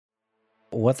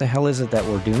what the hell is it that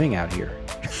we're doing out here?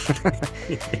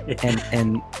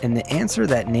 and the answer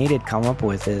that Nate had come up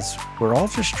with is we're all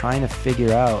just trying to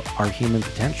figure out our human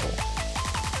potential.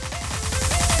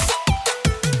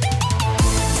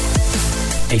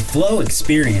 A flow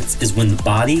experience is when the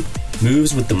body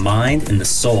moves with the mind and the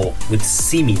soul with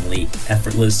seemingly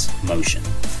effortless motion.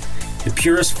 The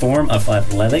purest form of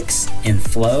athletics and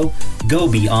flow go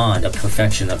beyond a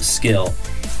perfection of skill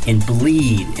and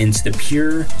bleed into the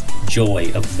pure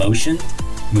joy of motion,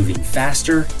 moving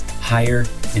faster, higher,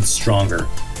 and stronger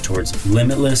towards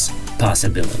limitless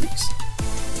possibilities.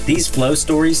 These flow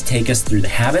stories take us through the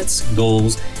habits,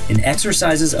 goals, and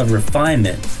exercises of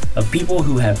refinement of people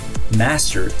who have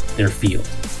mastered their field.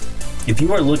 If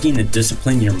you are looking to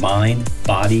discipline your mind,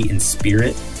 body, and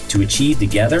spirit to achieve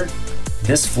together,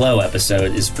 this flow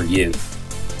episode is for you.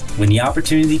 When the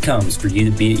opportunity comes for you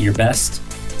to be at your best,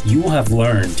 you will have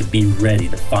learned to be ready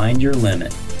to find your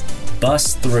limit,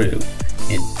 bust through,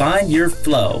 and find your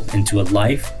flow into a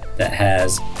life that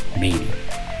has meaning.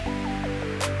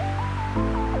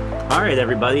 All right,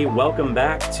 everybody, welcome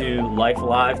back to Life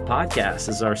Alive Podcast. This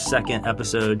is our second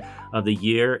episode of the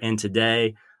year, and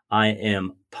today I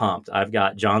am pumped. I've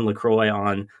got John Lacroix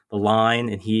on the line,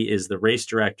 and he is the race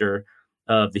director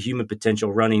of the Human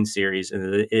Potential Running Series,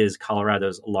 and it is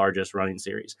Colorado's largest running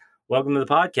series. Welcome to the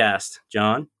podcast,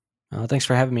 John. Thanks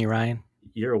for having me, Ryan.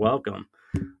 You're welcome.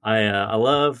 I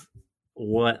love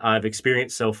what I've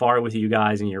experienced so far with you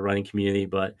guys in your running community,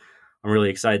 but I'm really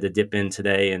excited to dip in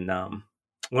today and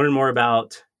learn more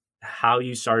about how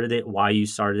you started it, why you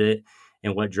started it,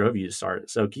 and what drove you to start it.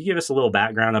 So can you give us a little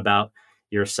background about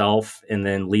yourself and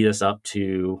then lead us up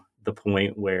to the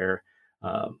point where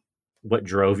what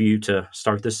drove you to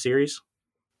start this series?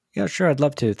 Yeah, sure. I'd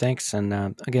love to. Thanks. And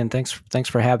again, thanks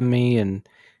for having me. And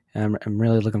I'm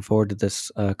really looking forward to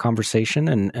this conversation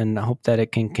and I hope that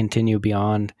it can continue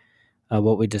beyond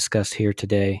what we discussed here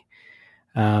today.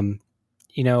 I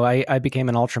became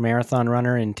an ultramarathon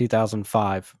runner in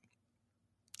 2005,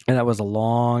 and that was a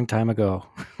long time ago.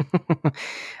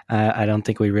 I don't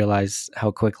think we realize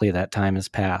how quickly that time has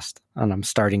passed, and I'm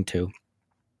starting to.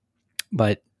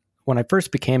 But when I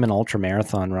first became an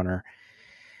ultramarathon runner,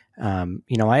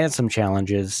 I had some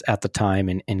challenges at the time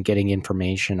in getting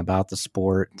information about the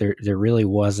sport. There really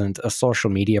wasn't a social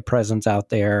media presence out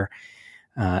there.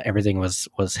 Everything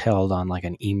was held on like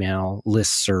an email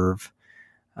listserv.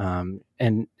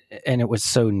 And it was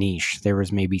so niche. There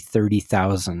was maybe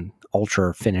 30,000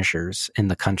 ultra finishers in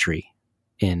the country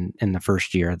in the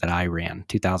first year that I ran,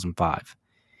 2005.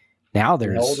 Now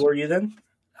there's... How old were you then?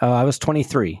 I was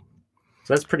 23.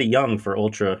 So that's pretty young for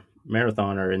ultra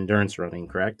marathon or endurance running,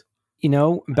 correct?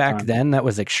 Back then that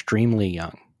was extremely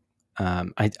young.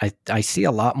 I see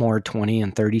a lot more 20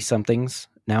 and 30 somethings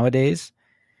nowadays.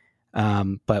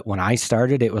 But when I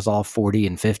started, it was all 40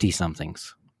 and 50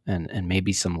 somethings and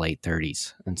maybe some late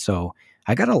 30s. And so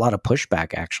I got a lot of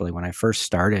pushback actually when I first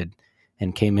started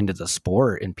and came into the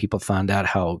sport and people found out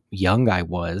how young I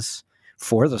was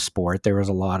for the sport. There was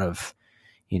a lot of,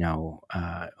 you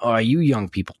young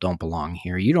people don't belong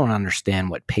here. You don't understand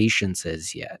what patience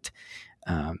is yet.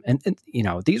 This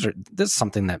is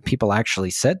something that people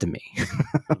actually said to me.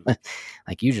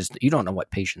 Like, you don't know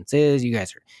what patience is.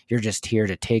 You're just here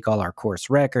to take all our course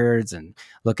records and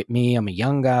look at me. I'm a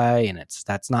young guy and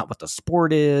that's not what the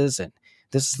sport is. And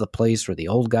this is the place where the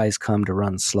old guys come to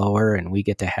run slower and we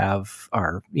get to have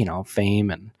our,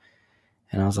 fame. And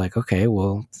I was like, okay,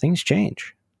 well, things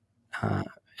change.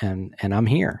 And I'm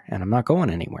here and I'm not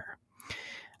going anywhere.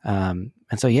 And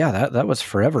so, yeah, that was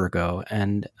forever ago.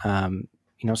 And,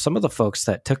 some of the folks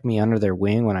that took me under their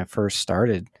wing when I first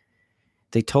started,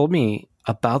 they told me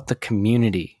about the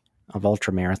community of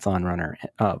ultramarathon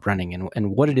running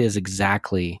and what it is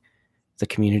exactly the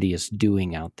community is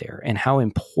doing out there and how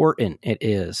important it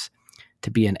is to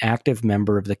be an active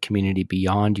member of the community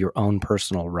beyond your own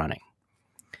personal running.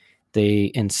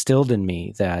 They instilled in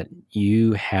me that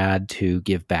you had to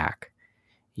give back.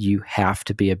 You have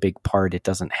to be a big part. It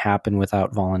doesn't happen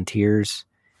without volunteers.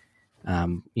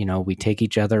 We take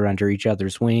each other under each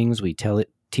other's wings. We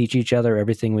teach each other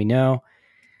everything we know.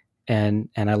 And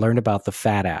I learned about the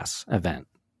Fat Ass event.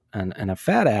 And a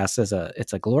Fat Ass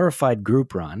it's a glorified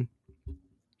group run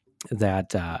that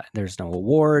there's no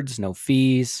awards, no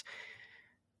fees,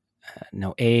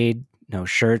 no aid, no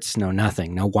shirts, no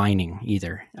nothing, no whining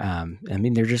either.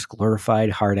 They're just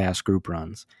glorified hard-ass group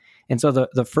runs. And so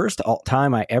the first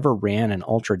time I ever ran an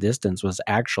ultra distance was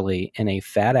actually in a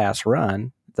Fat-Ass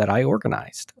run that I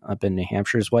organized up in New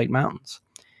Hampshire's White Mountains.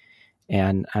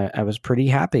 And I was pretty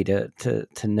happy to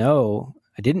know,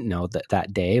 I didn't know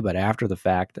that day, but after the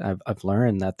fact, I've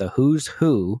learned that the who's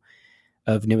who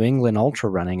of New England ultra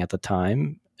running at the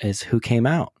time is who came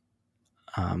out.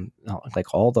 Who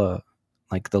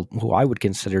I would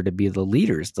consider to be the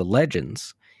leaders, the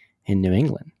legends in New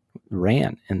England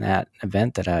ran in that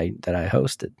event that I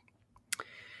hosted.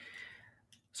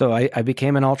 So I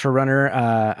became an ultra runner.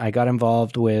 I got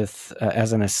involved with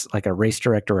as a race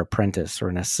director apprentice or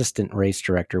an assistant race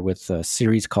director with a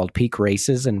series called Peak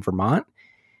Races in Vermont.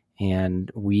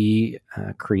 And we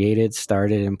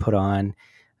started and put on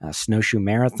a snowshoe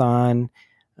marathon,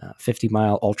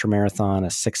 50-mile ultra marathon, a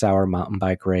 6-hour mountain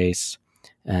bike race,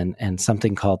 and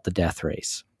something called the Death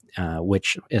Race,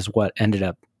 which is what ended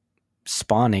up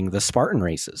spawning the Spartan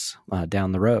races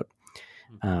down the road.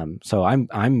 So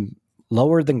I'm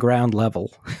lower than ground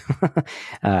level,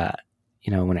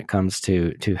 when it comes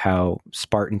to how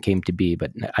Spartan came to be,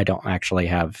 but I don't actually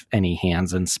have any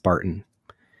hands in Spartan.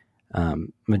 I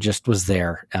just was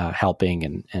there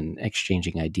helping and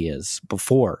exchanging ideas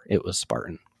before it was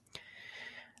Spartan.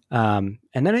 And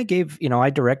then I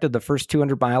directed the first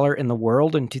 200 miler in the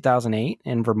world in 2008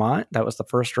 in Vermont. That was the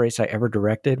first race I ever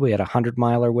directed. We had a 100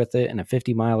 miler with it and a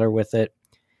 50 miler with it.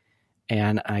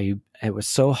 And it was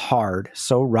so hard,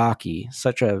 so rocky,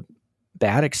 such a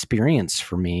bad experience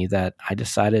for me that I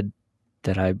decided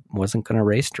that I wasn't going to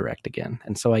race direct again.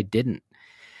 And so I didn't.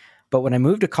 But when I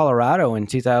moved to Colorado in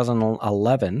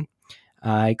 2011,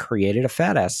 I created a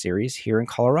Fat Ass series here in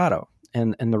Colorado.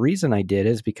 And the reason I did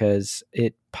is because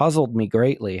it puzzled me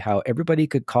greatly how everybody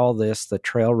could call this the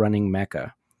trail running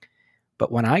mecca.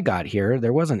 But when I got here,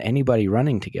 there wasn't anybody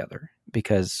running together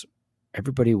because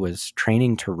everybody was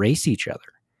training to race each other.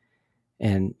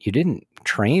 And you didn't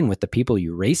train with the people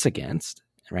you race against,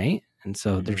 right? And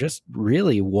so there just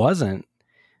really wasn't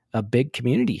a big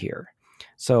community here.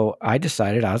 So I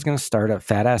decided I was going to start a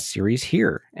Fat Ass series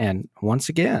here. And once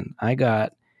again, I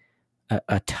got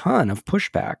a ton of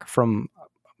pushback from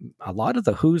a lot of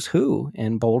the who's who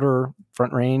in Boulder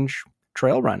Front Range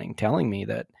trail running, telling me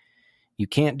that you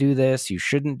can't do this, you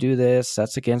shouldn't do this,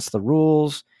 that's against the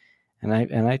rules. And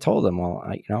I told them, well,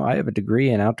 I have a degree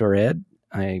in outdoor ed.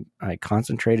 I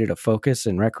concentrated a focus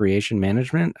in recreation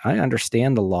management. I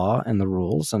understand the law and the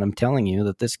rules, and I'm telling you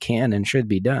that this can and should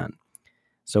be done.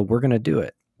 So we're going to do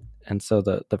it. And so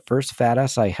the first Fat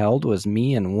Ass I held was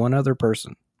me and one other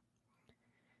person.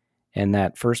 And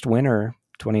that first winter,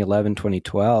 2011,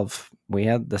 2012, we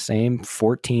had the same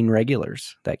 14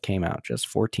 regulars that came out, just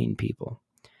 14 people.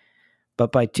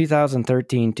 But by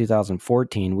 2013,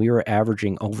 2014, we were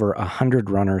averaging over 100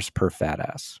 runners per Fat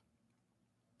Ass.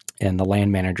 And the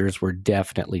land managers were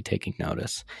definitely taking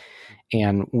notice.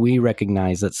 And we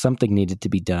recognized that something needed to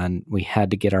be done. We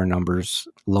had to get our numbers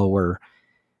lower.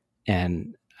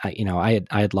 And I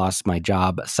had lost my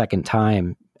job a second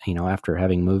time, after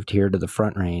having moved here to the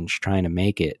Front Range, trying to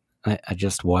make it. I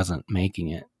just wasn't making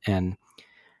it. And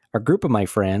a group of my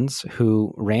friends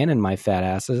who ran in my Fat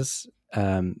Asses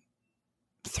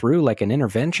threw like an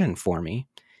intervention for me.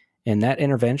 And that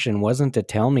intervention wasn't to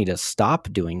tell me to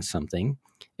stop doing something.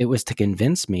 It was to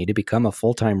convince me to become a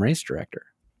full-time race director.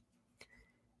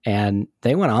 And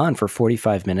they went on for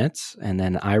 45 minutes, and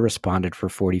then I responded for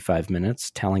 45 minutes,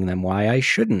 telling them why I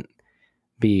shouldn't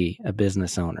be a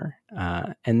business owner.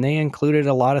 And they included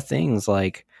a lot of things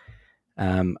like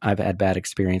I've had bad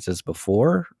experiences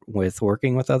before with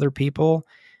working with other people.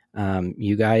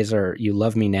 You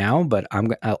love me now, but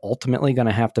I'm ultimately going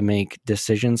to have to make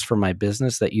decisions for my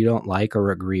business that you don't like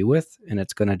or agree with, and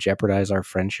it's going to jeopardize our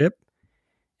friendship.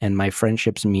 And my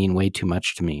friendships mean way too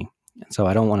much to me. And so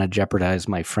I don't want to jeopardize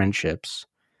my friendships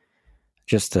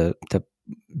just to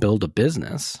build a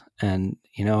business. And,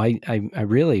 I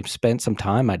really spent some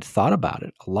time, I'd thought about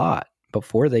it a lot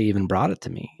before they even brought it to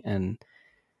me. And,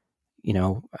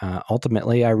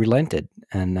 ultimately I relented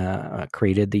and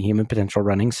created the Human Potential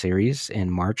Running Series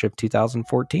in March of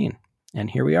 2014.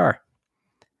 And here we are.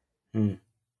 I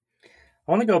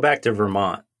want to go back to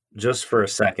Vermont just for a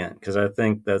second, because I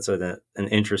think that's an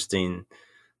interesting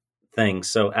thing.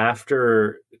 So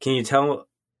can you tell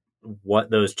what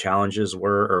those challenges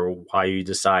were or why you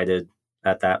decided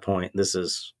at that point,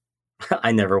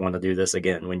 I never want to do this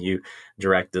again, when you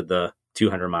directed the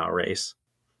 200-mile race?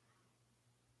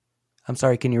 I'm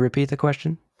sorry, can you repeat the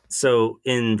question? So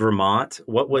in Vermont,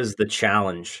 what was the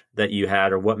challenge that you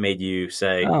had, or what made you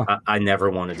say, I never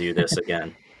want to do this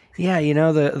again? Yeah,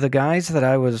 the guys that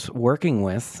I was working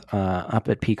with up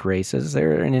at Peak Races,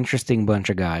 they're an interesting bunch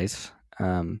of guys.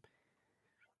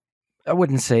 I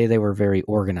wouldn't say they were very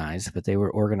organized, but they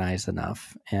were organized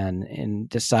enough. And in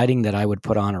deciding that I would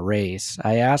put on a race,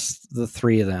 I asked the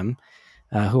three of them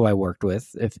who I worked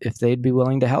with if they'd be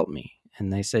willing to help me.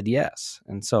 And they said yes.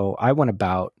 And so I went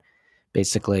about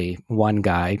basically one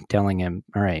guy telling him,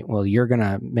 all right, well, you're going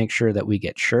to make sure that we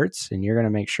get shirts and you're going to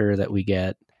make sure that we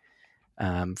get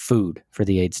food for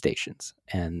the aid stations.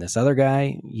 And this other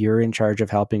guy, you're in charge of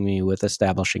helping me with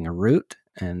establishing a route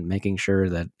and making sure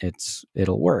that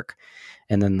it'll work.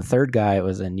 And then the third guy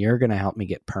was, and you're going to help me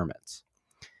get permits.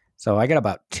 So I got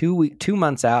about 2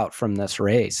 months out from this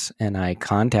race, and I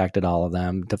contacted all of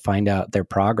them to find out their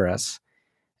progress,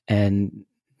 and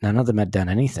none of them had done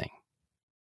anything.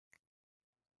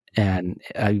 And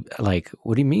I like,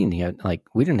 what do you mean?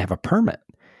 We didn't have a permit.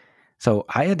 So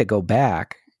I had to go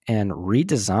back and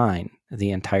redesign the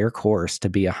entire course to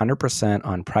be 100%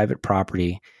 on private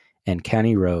property and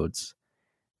county roads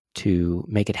to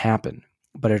make it happen.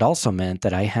 But it also meant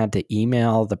that I had to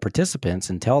email the participants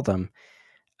and tell them,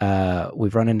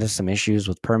 we've run into some issues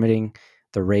with permitting.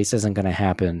 The race isn't going to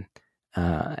happen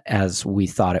as we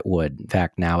thought it would. In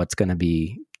fact, now it's going to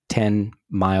be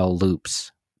 10-mile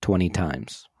loops 20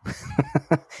 times.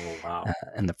 Oh, wow.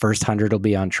 And the first 100 will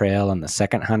be on trail and the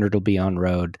second 100 will be on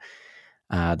road.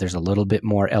 There's a little bit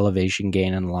more elevation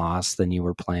gain and loss than you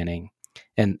were planning.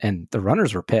 And the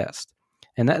runners were pissed.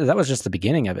 And that was just the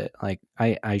beginning of it. Like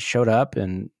I showed up,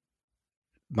 and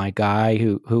my guy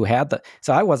who had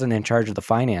so I wasn't in charge of the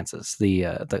finances.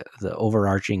 The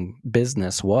overarching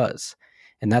business was,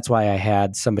 and that's why I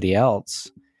had somebody else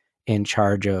in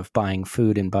charge of buying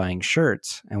food and buying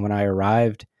shirts. And when I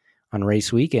arrived on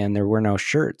race weekend, there were no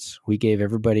shirts. We gave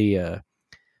everybody a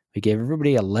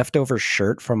leftover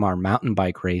shirt from our mountain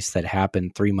bike race that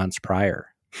happened 3 months prior.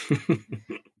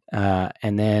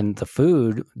 And then the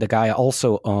food, the guy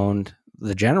also owned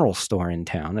the general store in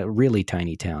town, a really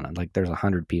tiny town. Like there's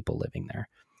 100 people living there.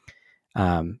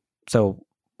 So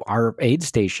our aid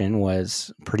station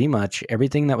was pretty much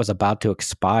everything that was about to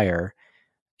expire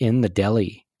in the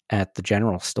deli at the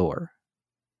general store.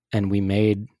 And we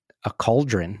made a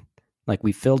cauldron, like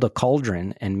we filled a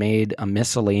cauldron and made a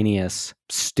miscellaneous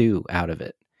stew out of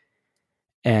it.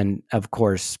 And of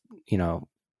course,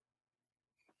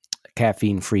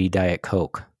 caffeine-free Diet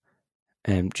Coke.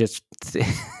 And just,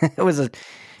 it was an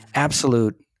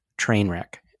absolute train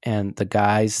wreck. And the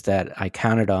guys that I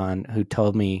counted on who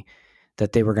told me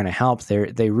that they were going to help,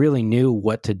 they really knew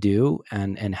what to do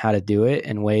and how to do it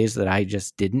in ways that I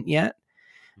just didn't yet.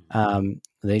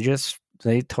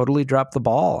 They totally dropped the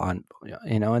ball on,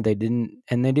 and they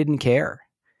didn't care.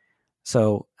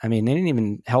 So, I mean, they didn't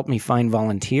even help me find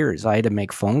volunteers. I had to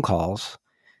make phone calls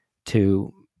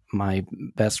to my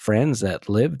best friends that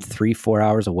lived 3-4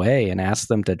 hours away and asked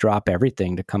them to drop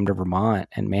everything to come to Vermont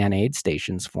and man aid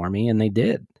stations for me. And they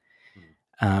did.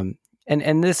 And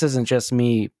this isn't just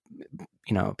me,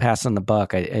 passing the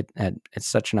buck. It's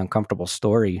such an uncomfortable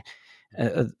story.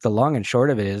 The long and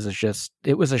short of it is just,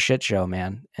 it was a shit show,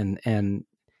 man. And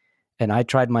I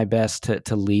tried my best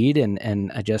to lead,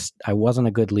 and I wasn't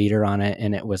a good leader on it.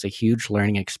 And it was a huge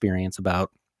learning experience about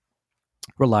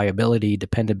reliability,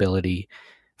 dependability,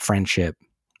 friendship,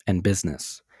 and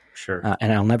business. Sure.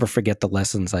 And I'll never forget the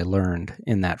lessons I learned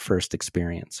in that first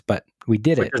experience. But we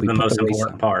did it. Which is the most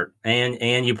important part.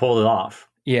 And you pulled it off.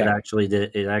 Yeah. It actually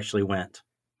did. It actually went.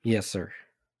 Yes, sir.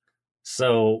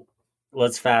 So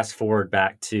let's fast forward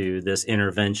back to this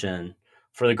intervention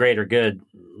for the greater good,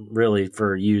 really,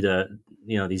 for you to,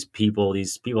 these people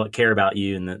that care about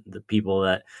you, and the people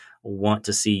that want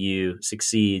to see you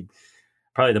succeed.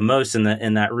 Probably the most in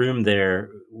that room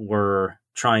there were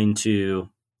trying to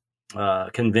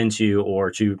convince you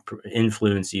or to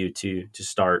influence you to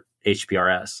start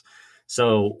HPRS.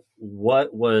 So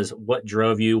what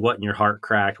drove you? What in your heart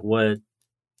cracked? What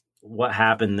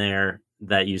happened there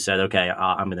that you said, okay,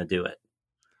 I'm going to do it?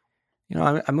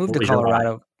 I moved to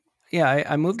Colorado. Yeah,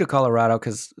 I moved to Colorado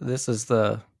because this is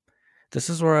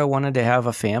where I wanted to have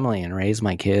a family and raise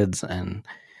my kids, and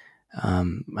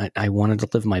I wanted to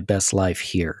live my best life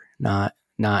here, not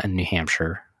in New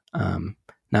Hampshire,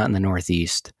 not in the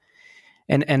Northeast.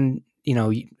 And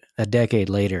a decade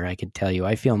later, I can tell you,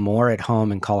 I feel more at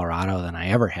home in Colorado than I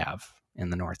ever have in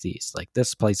the Northeast. Like,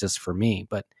 this place is for me.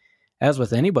 But as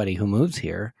with anybody who moves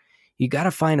here, you got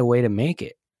to find a way to make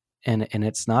it. And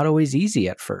it's not always easy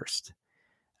at first.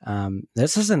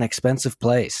 This is an expensive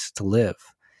place to live.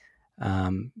 I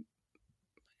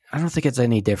don't think it's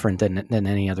any different than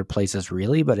any other places,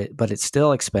 really, but it's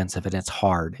still expensive, and it's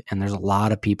hard. And there's a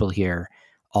lot of people here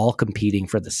all competing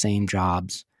for the same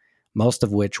jobs, most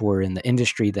of which were in the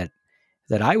industry that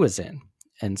I was in.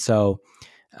 And so,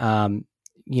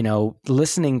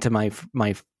 listening to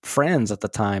my friends at the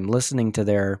time, listening to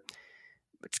their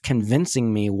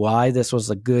convincing me why this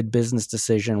was a good business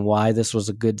decision, why this was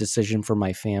a good decision for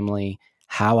my family,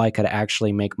 how I could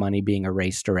actually make money being a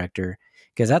race director,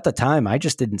 Because at the time, I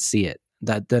just didn't see it.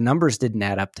 That the numbers didn't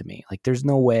add up to me. Like, there's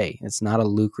no way. It's not a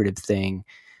lucrative thing.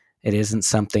 It isn't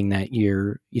something that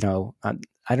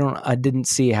I didn't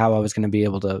see how I was going to be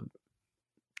able to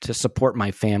support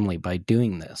my family by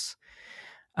doing this.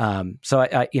 So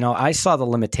I saw the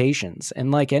limitations,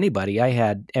 and like anybody, I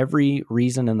had every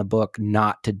reason in the book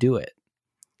not to do it.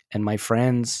 And my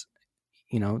friends,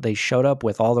 they showed up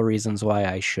with all the reasons why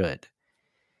I should.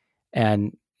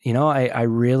 And, I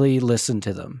really listened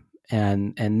to them,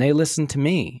 and they listened to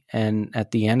me. And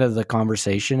at the end of the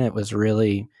conversation, it was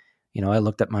really, I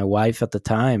looked at my wife at the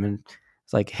time and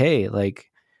it's like, hey, like,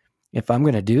 if I'm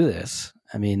going to do this,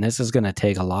 I mean, this is going to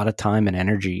take a lot of time and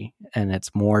energy, and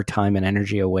it's more time and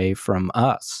energy away from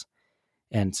us.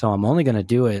 And so I'm only going to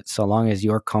do it so long as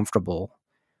you're comfortable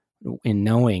in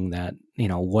knowing that,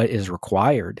 what is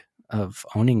required of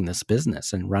owning this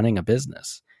business and running a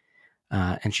business.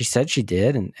 And she said she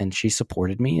did, and she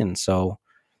supported me. And so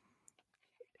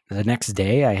the next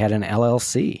day I had an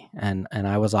LLC and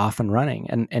I was off and running.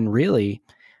 And really,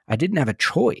 I didn't have a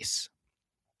choice,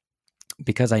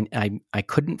 because I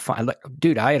couldn't find, like,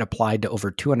 dude, I had applied to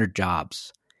over 200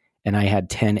 jobs and I had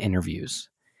 10 interviews,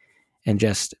 and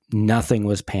just nothing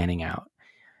was panning out.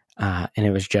 And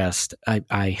it was just,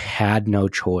 I had no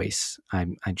choice. I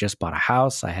just bought a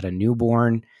house. I had a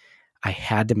newborn. I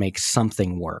had to make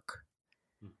something work.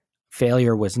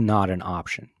 Failure was not an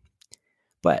option.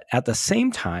 But at the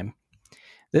same time,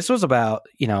 this was about,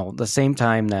 the same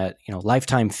time that,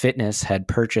 Lifetime Fitness had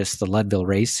purchased the Leadville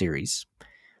Race Series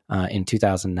in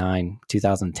 2009,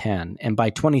 2010. And by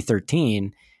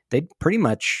 2013, they'd pretty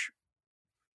much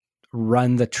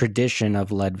run the tradition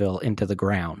of Leadville into the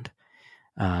ground.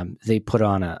 They put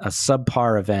on a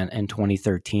subpar event in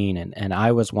 2013, and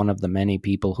I was one of the many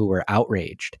people who were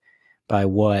outraged by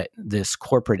what this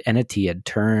corporate entity had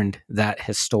turned that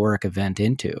historic event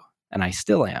into, and I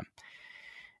still am.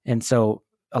 And so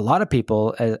a lot of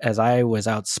people, as I was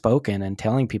outspoken and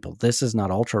telling people, this is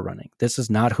not ultra running, this is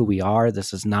not who we are,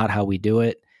 this is not how we do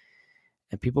it.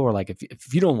 And people were like,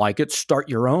 if you don't like it, start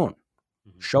your own.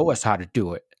 Show us how to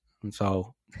do it. And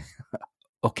so,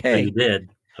 okay. So you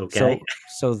did. Okay.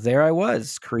 So there I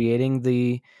was, creating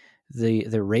the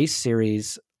race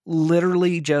series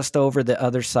literally just over the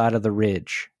other side of the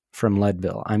ridge from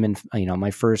Leadville. I'm in,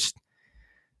 my first,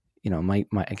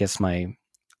 I guess my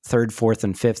third, fourth,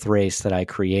 and fifth race that I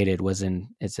created was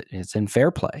it's in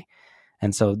Fairplay.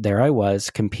 And so there I was,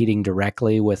 competing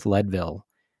directly with Leadville,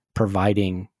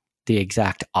 providing the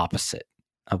exact opposite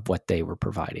of what they were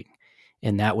providing.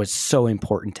 And that was so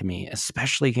important to me,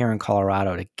 especially here in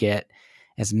Colorado, to get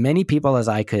as many people as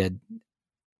I could,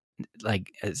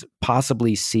 as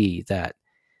possibly see that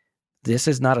this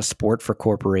is not a sport for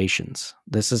corporations.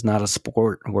 This is not a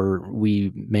sport where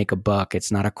we make a buck.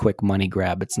 It's not a quick money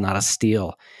grab. It's not a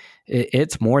steal.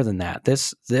 It's more than that.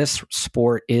 This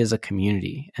sport is a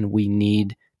community, and we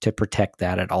need to protect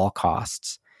that at all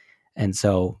costs. And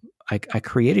so I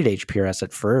created HPRS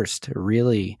at first to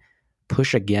really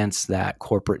push against that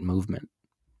corporate movement.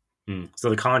 So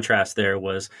the contrast there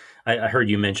was, I heard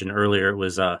you mention earlier, it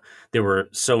was there were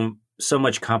so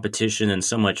much competition and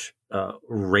so much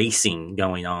racing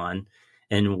going on,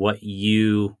 and what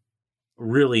you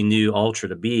really knew ultra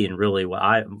to be, and really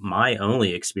what my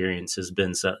only experience has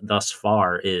been thus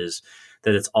far, is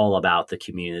that it's all about the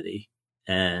community,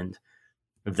 and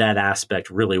that aspect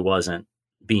really wasn't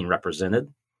being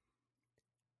represented.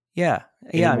 Yeah.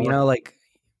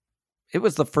 It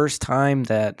was the first time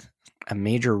that a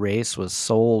major race was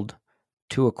sold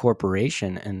to a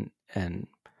corporation, and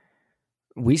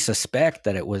we suspect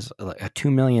that it was a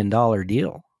 $2 million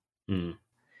deal.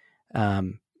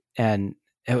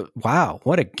 Wow,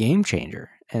 what a game changer.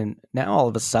 And now all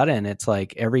of a sudden it's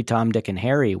like every Tom, Dick, and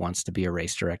Harry wants to be a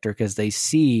race director because they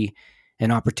see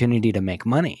an opportunity to make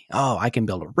money. Oh, I can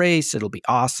build a race. It'll be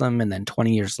awesome. And then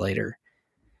 20 years later,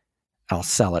 I'll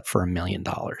sell it for $1 million.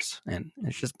 And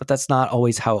it's just, but that's not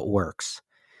always how it works.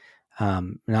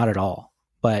 Not at all.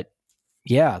 But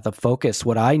yeah, the focus,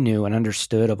 what I knew and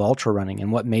understood of ultra running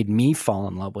and what made me fall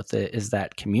in love with it is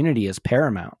that community is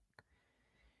paramount.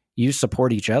 You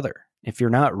support each other. If you're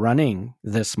not running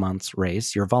this month's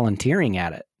race, you're volunteering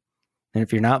at it. And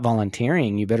if you're not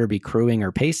volunteering, you better be crewing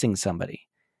or pacing somebody.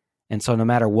 And so no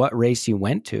matter what race you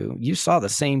went to, you saw the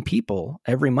same people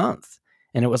every month.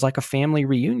 And it was like a family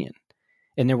reunion.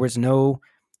 And there was no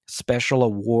special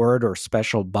award or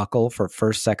special buckle for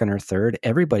first, second, or third.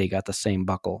 Everybody got the same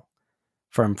buckle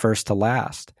from first to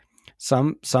last.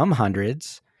 Some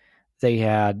hundreds, they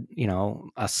had,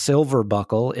 a silver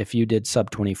buckle if you did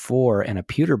sub 24 and a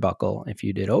pewter buckle if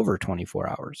you did over 24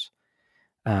 hours.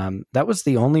 That was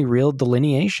the only real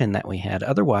delineation that we had.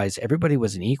 Otherwise, everybody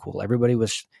was an equal. Everybody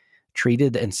was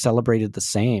treated and celebrated the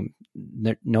same.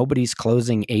 Nobody's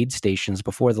closing aid stations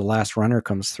before the last runner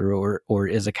comes through or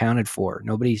is accounted for.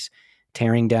 Nobody's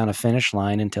tearing down a finish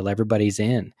line until everybody's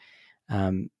in.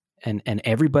 And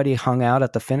everybody hung out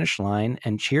at the finish line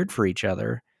and cheered for each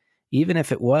other, even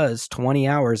if it was 20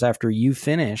 hours after you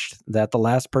finished that the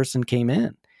last person came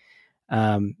in.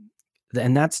 And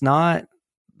that's not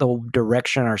the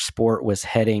direction our sport was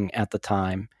heading at the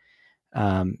time.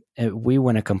 We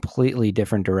went a completely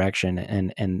different direction,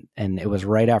 and it was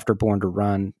right after Born to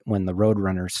Run when the road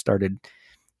runners started,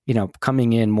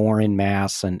 coming in more in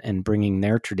mass and bringing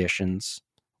their traditions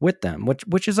with them,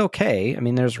 which is okay. I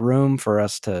mean, there's room for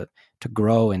us to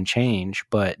grow and change,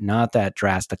 but not that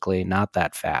drastically, not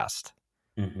that fast.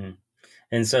 Mm-hmm.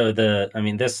 And so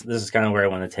this is kind of where I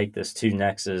want to take this to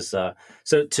next is, so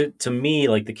to me,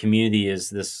 like the community is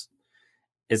this,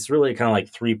 it's really kind of like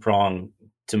three-pronged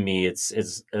to me. It's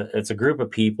a group of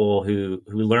people who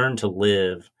learn to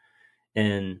live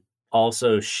and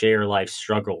also share life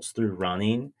struggles through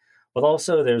running, but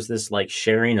also there's this like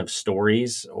sharing of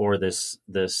stories or this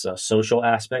social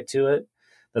aspect to it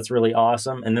that's really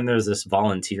awesome. And then there's this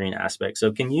volunteering aspect.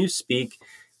 So can you speak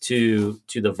to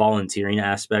the volunteering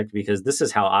aspect? Because this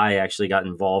is how I actually got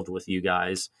involved with you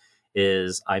guys.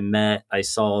 Is I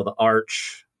saw the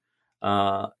arch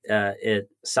at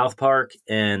South Park,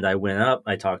 and I went up.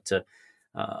 I talked to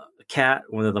Kat,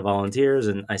 one of the volunteers,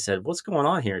 and I said, "What's going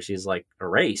on here?" She's like, "A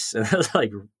race," and I was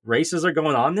like, "Races are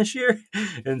going on this year?"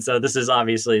 And so this is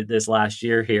obviously this last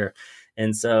year here.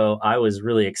 And so I was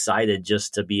really excited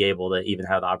just to be able to even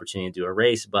have the opportunity to do a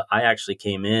race. But I actually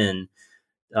came in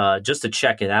just to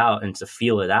check it out and to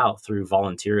feel it out through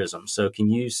volunteerism. So can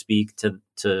you speak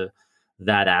to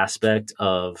that aspect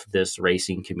of this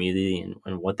racing community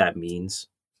and what that means?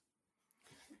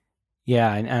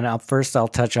 Yeah, and I'll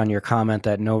touch on your comment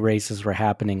that no races were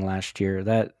happening last year.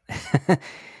 That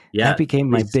that became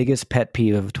my biggest pet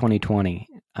peeve of 2020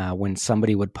 when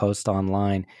somebody would post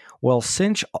online, well,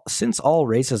 since all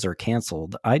races are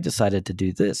canceled, I decided to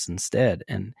do this instead.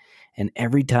 And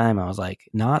every time I was like,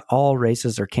 not all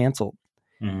races are canceled.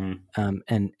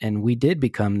 Mm-hmm. And we did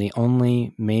become the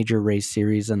only major race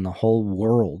series in the whole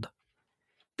world.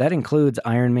 That includes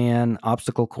Ironman,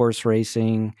 obstacle course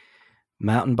racing,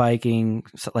 mountain biking,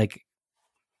 so like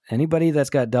anybody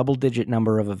that's got double-digit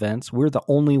number of events. We're the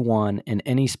only one in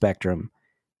any spectrum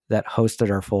that hosted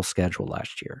our full schedule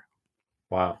last year.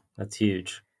 Wow, that's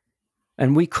huge.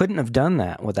 And we couldn't have done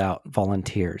that without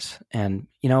volunteers. And,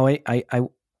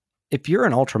 if you're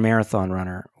an ultra marathon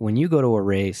runner, when you go to a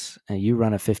race and you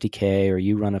run a 50K or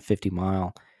you run a 50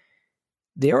 mile,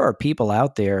 there are people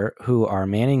out there who are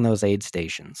manning those aid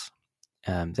stations.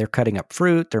 They're cutting up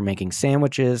fruit. They're making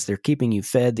sandwiches. They're keeping you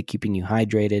fed. They're keeping you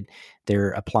hydrated.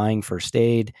 They're applying first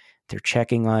aid. They're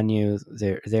checking on you.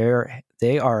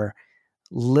 They are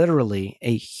literally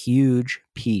a huge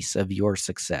piece of your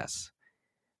success.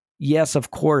 Yes,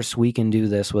 of course, we can do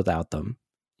this without them.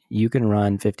 You can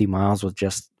run 50 miles with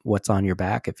just what's on your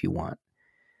back if you want.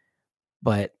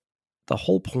 But the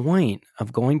whole point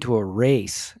of going to a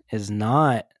race is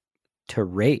not to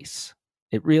race.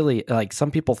 It really, like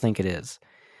some people think it is.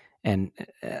 And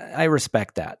I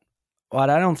respect that. But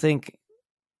I don't think,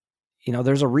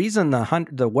 there's a reason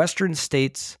the Western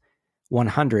States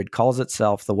 100 calls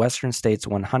itself the Western States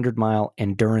 100-mile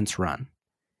endurance run.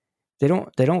 They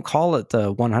don't call it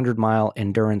the 100-mile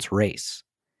endurance race.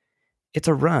 It's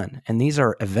a run, and these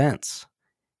are events.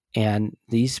 And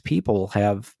these people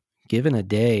have given a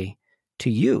day to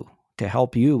you to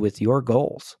help you with your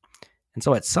goals. And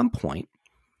so at some point,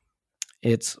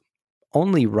 it's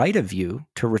only right of you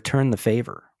to return the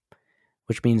favor,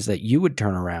 which means that you would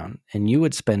turn around and you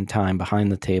would spend time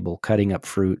behind the table cutting up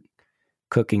fruit,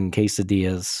 cooking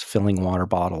quesadillas, filling water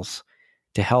bottles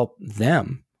to help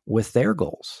them with their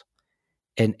goals.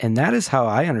 And that is how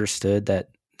I understood that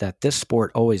this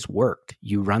sport always worked.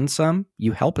 You run some,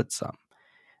 you help it some.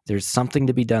 There's something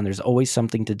to be done. There's always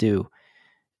something to do.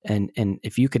 And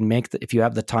if you can if you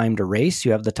have the time to race,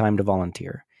 you have the time to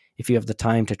volunteer. If you have the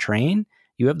time to train,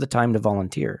 you have the time to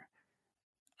volunteer.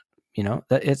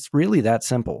 That it's really that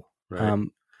simple. Right.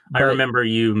 I remember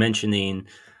you mentioning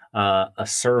a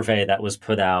survey that was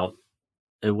put out.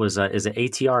 It was, is it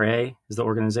ATRA is the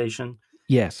organization?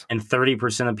 Yes. And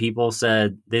 30% of people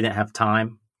said they didn't have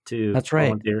time to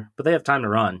volunteer, but they have time to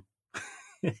run.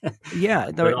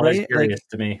 Yeah. They're always curious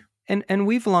to me. And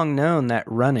we've long known that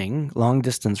running, long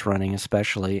distance running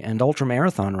especially, and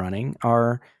ultramarathon running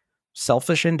are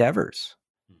selfish endeavors.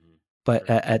 Mm-hmm. But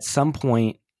at some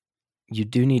point, you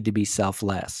do need to be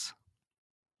selfless.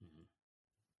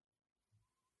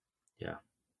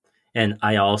 And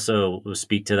I also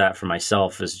speak to that for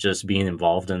myself as just being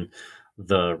involved in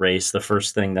the race. The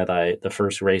first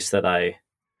race that I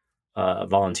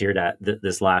volunteered at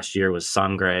this last year was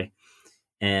Sangre.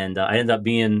 And I ended up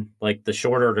being like the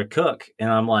shorter to cook.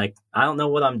 And I'm like, I don't know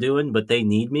what I'm doing, but they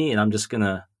need me. And I'm just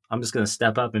gonna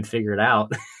step up and figure it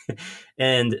out.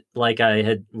 And like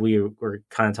we were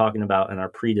kind of talking about in our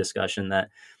pre-discussion, that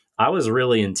I was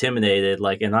really intimidated.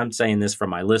 Like, and I'm saying this for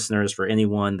my listeners, for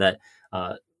anyone that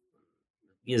uh,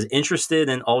 is interested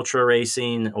in ultra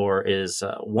racing or is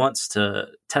wants to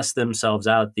test themselves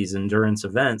out at these endurance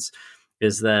events,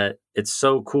 is that it's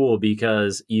so cool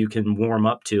because you can warm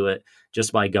up to it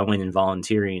just by going and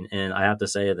volunteering. And I have to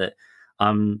say that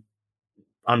I'm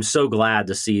I'm so glad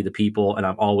to see the people, and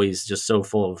I'm always just so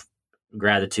full of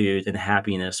gratitude and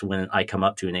happiness when I come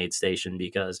up to an aid station,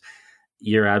 because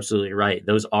you're absolutely right.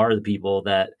 Those are the people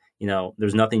that,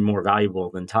 there's nothing more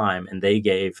valuable than time. And they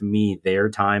gave me their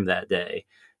time that day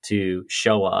to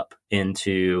show up and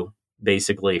to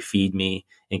basically feed me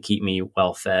and keep me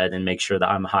well fed and make sure that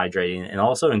I'm hydrating, and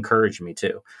also encourage me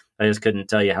too. I just couldn't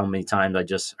tell you how many times I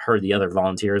just heard the other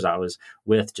volunteers I was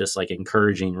with just like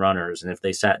encouraging runners. And if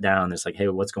they sat down, it's like, hey,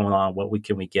 what's going on?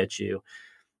 Can we get you?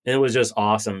 And it was just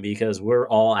awesome because we're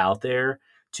all out there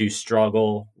to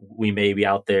struggle. We may be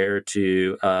out there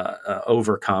to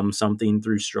overcome something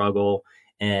through struggle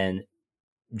and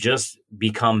just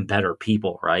become better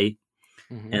people, right?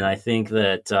 Mm-hmm. And I think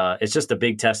that it's just a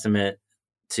big testament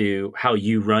to how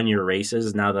you run your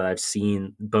races. Now that I've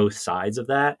seen both sides of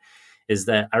that, is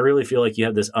that I really feel like you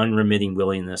have this unremitting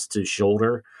willingness to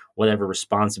shoulder whatever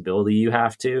responsibility you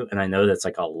have to. And I know that's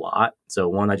like a lot. So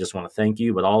one, I just want to thank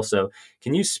you, but also,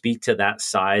 can you speak to that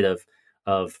side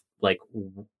of like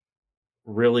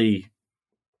really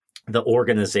the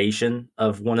organization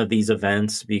of one of these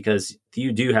events? Because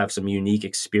you do have some unique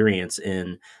experience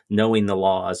in knowing the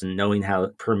laws and knowing how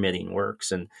permitting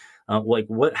works. And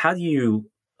how do you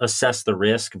assess the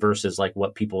risk versus like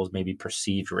what people's maybe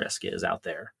perceived risk is out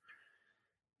there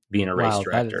being a race Wow,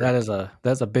 director?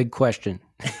 that's a big question.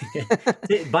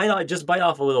 Bite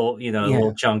off a little, a Yeah,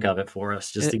 little chunk of it for us,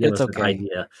 just to give it's us an okay.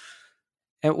 idea.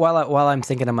 And while I'm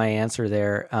thinking of my answer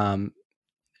there,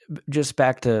 just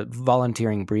back to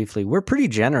volunteering briefly, we're pretty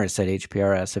generous at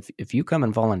HPRS. If you come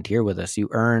and volunteer with us, you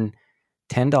earn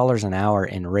 $10 an hour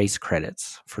in race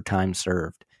credits for time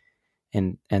served,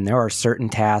 and there are certain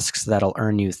tasks that'll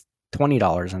earn you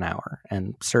 $20 an hour,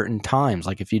 and certain times,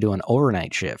 like if you do an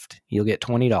overnight shift, you'll get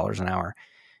 $20 an hour.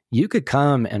 You could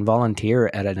come and volunteer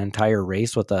at an entire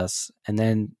race with us, and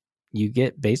then you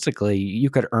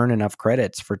could earn enough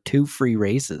credits for 2 free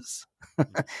races.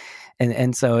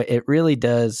 And so it really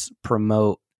does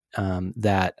promote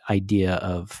that idea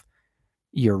of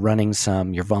you're running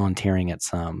some, you're volunteering at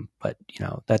some, but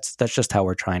that's just how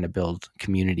we're trying to build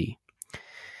community.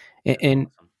 In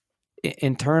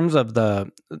in terms of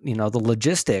the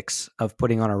logistics of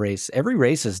putting on a race, every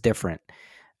race is different.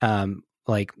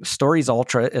 Like Stories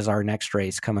Ultra is our next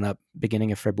race coming up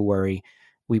beginning of February.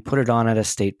 We put it on at a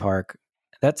state park.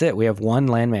 That's it. We have one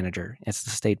land manager. It's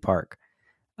the state park.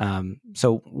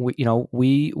 So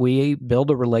we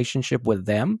build a relationship with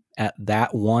them at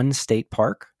that one state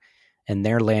park and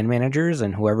their land managers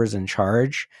and whoever's in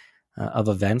charge of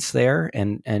events there.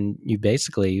 And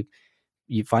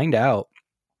you find out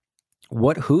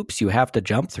what hoops you have to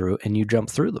jump through, and you jump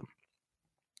through them.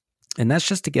 And that's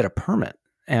just to get a permit.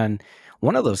 And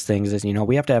one of those things is,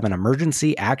 we have to have an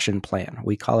emergency action plan.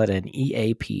 We call it an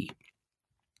EAP.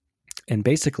 And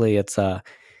basically it's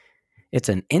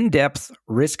an in-depth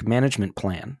risk management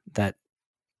plan that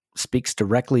speaks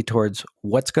directly towards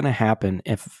what's going to happen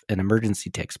if an emergency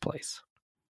takes place,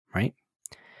 right?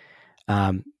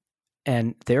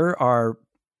 And there are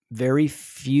very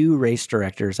few race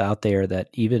directors out there that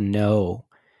even know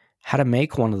how to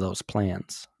make one of those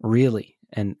plans really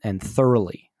and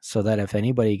thoroughly, so that if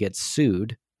anybody gets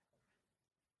sued,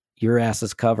 your ass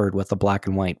is covered with a black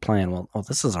and white plan. Well,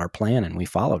 this is our plan and we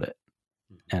followed it.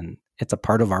 And it's a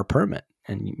part of our permit,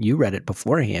 and you read it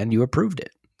beforehand, you approved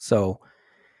it. So,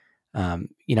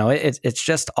 it's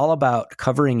just all about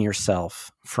covering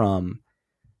yourself from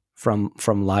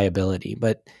liability.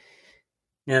 But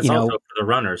And it's also for the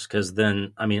runners, because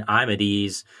then, I'm at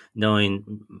ease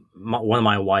knowing one of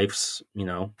my wife's,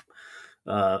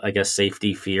 I guess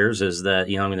safety fears is that,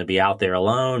 I'm going to be out there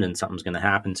alone and something's going to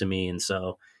happen to me. And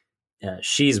so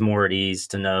she's more at ease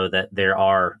to know that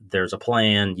there's a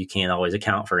plan. You can't always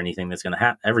account for anything that's going to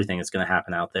happen, everything that's going to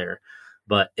happen out there.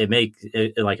 But like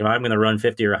if I'm going to run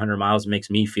 50 or 100 miles, it makes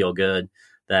me feel good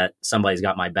that somebody's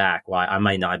got my back. Why I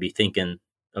might not be thinking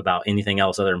about anything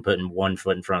else other than putting one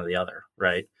foot in front of the other.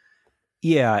 Right.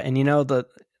 Yeah. And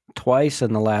twice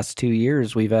in the last 2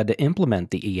 years, we've had to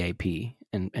implement the EAP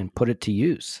and put it to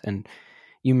use. And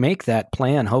you make that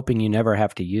plan hoping you never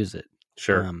have to use it.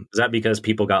 Sure. Is that because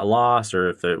people got lost, or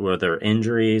if were there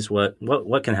injuries? What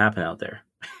can happen out there?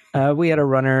 We had a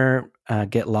runner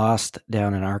get lost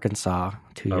down in Arkansas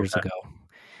 2 years ago.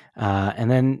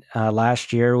 And then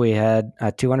last year we had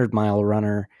a 200-mile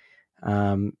runner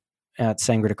at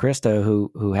Sangre de Cristo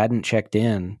who hadn't checked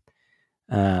in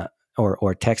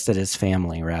or texted his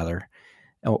family rather,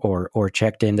 or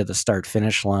checked into the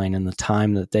start-finish line in the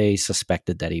time that they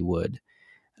suspected that he would.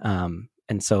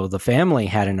 And so the family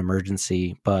had an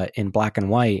emergency, but in black and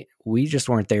white, we just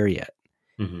weren't there yet.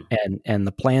 Mm-hmm. And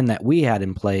the plan that we had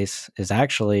in place is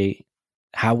actually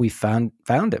how we found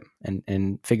him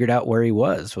and figured out where he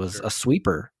was sure. A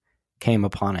sweeper came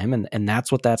upon him. And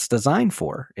that's what that's designed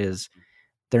for, is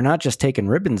they're not just taking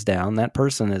ribbons down. That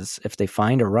person is, if they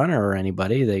find a runner or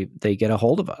anybody, they get a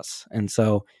hold of us. And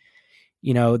so,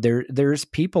 you know, there's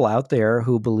people out there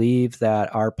who believe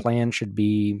that our plan should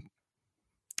be,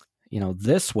 you know,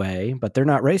 this way, but they're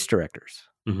not race directors.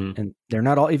 Mm-hmm. And they're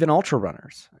not even ultra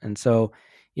runners. And so,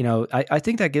 you know, I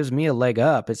think that gives me a leg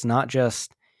up. It's not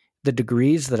just the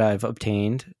degrees that I've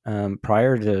obtained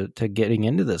prior to getting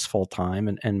into this full time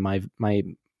and my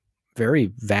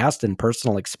very vast and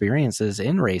personal experiences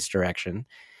in race direction.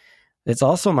 It's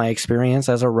also my experience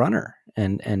as a runner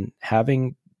and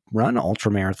having run ultra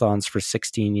marathons for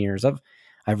 16 years.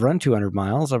 I've run 200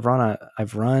 miles. I've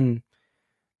run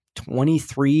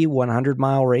 23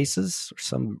 100-mile races, or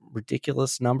some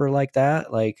ridiculous number like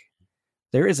that. Like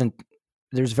there's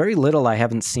very little I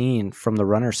haven't seen from the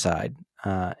runner side.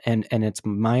 And it's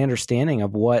my understanding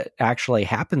of what actually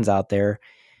happens out there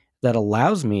that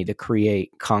allows me to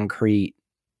create concrete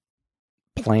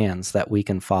plans that we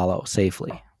can follow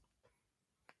safely.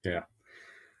 Yeah.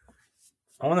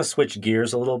 I want to switch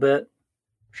gears a little bit.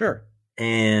 Sure.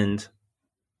 And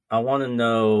I want to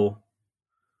know,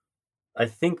 I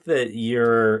think that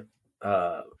you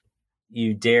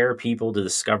dare people to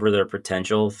discover their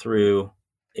potential through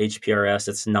HPRS.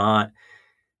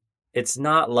 It's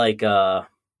not like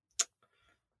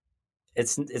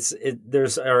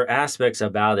there's aspects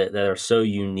about it that are so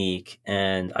unique,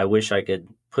 and I wish I could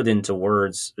put into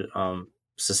words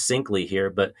succinctly here,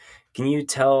 but can you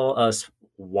tell us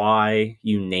why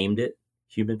you named it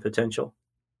Human Potential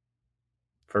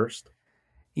first?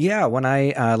 Yeah, when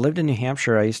I lived in New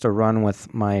Hampshire, I used to run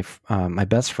with my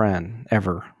best friend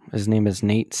ever. His name is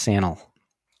Nate Sannel,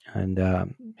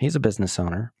 and he's a business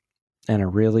owner and a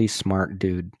really smart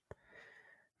dude.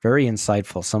 Very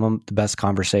insightful. Some of the best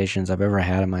conversations I've ever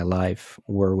had in my life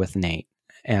were with Nate.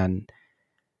 And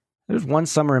there was one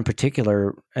summer in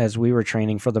particular, as we were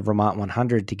training for the Vermont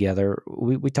 100 together,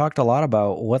 we talked a lot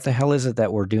about what the hell is it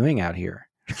that we're doing out here?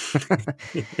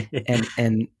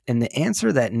 and the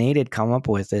answer that Nate had come up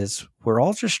with is, we're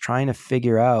all just trying to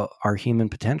figure out our human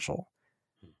potential.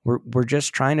 We're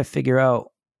just trying to figure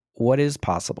out what is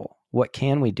possible. What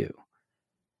can we do?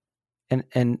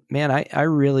 And man, I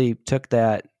really took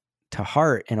that to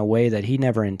heart in a way that he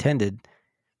never intended.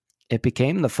 It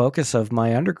became the focus of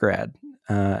my undergrad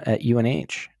at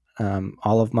UNH.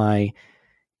 All of my,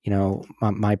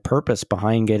 my purpose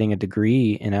behind getting a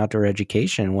degree in outdoor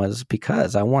education was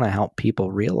because I want to help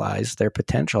people realize their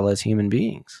potential as human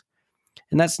beings.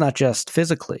 And that's not just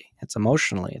physically, it's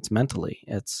emotionally, it's mentally,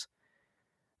 it's,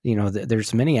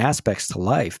 there's many aspects to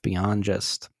life beyond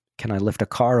just, can I lift a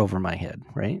car over my head,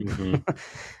 right?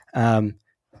 Mm-hmm.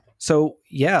 So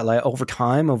yeah, like over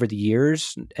time, over the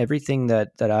years, everything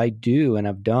that I do and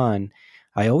have done,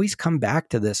 I always come back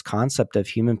to this concept of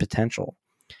human potential.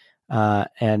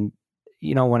 And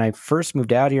when I first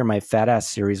moved out here, my Fat Ass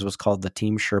series was called the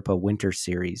Team Sherpa Winter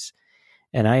Series.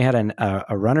 And I had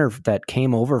a runner that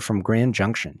came over from Grand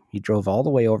Junction. He drove all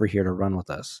the way over here to run with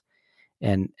us.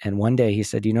 And one day he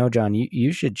said, John,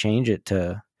 you should change it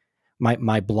to,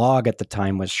 my blog at the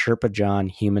time was Sherpa John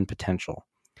Human Potential.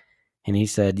 And he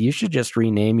said, you should just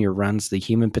rename your runs the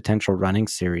Human Potential Running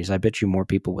Series. I bet you more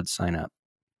people would sign up.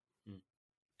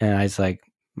 And I was like,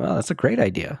 well, that's a great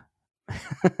idea.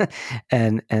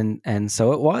 and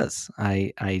so it was.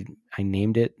 I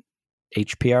named it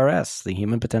HPRS, the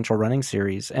Human Potential Running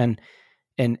Series. And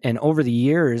over the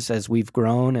years, as we've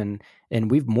grown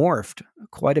and we've morphed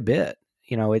quite a bit,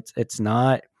 it's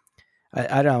not,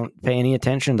 I don't pay any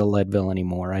attention to Leadville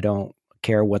anymore. I don't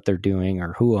care what they're doing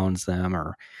or who owns them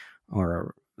or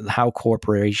how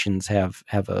corporations have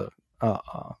an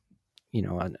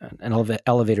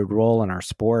elevated role in our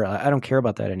sport. I don't care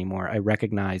about that anymore. I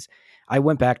recognize, I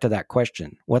went back to that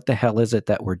question: what the hell is it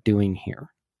that we're doing here?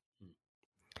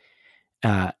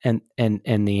 And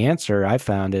the answer I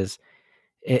found is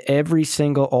Every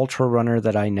single ultra runner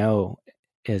that I know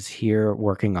is here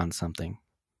working on something.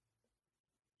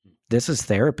 This is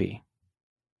therapy.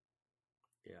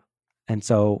 Yeah. And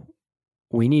so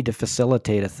we need to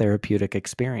facilitate a therapeutic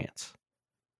experience.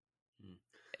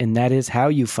 And that is how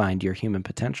you find your human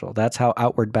potential. That's how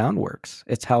Outward Bound works.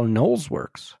 It's how Knowles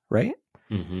works, right?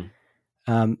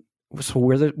 Mm-hmm. So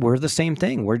we're the same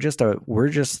thing. We're just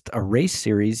a race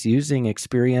series using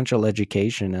experiential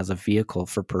education as a vehicle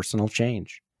for personal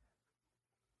change.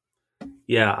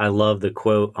 Yeah, I love the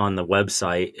quote on the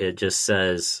website. It just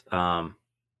says, I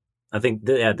think,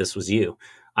 this was you.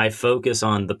 I focus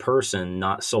on the person,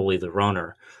 not solely the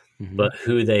runner, but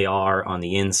who they are on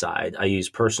the inside. I use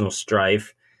personal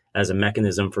strife as a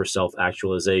mechanism for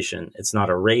self-actualization. It's not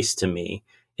a race to me.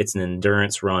 It's an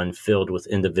endurance run filled with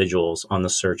individuals on the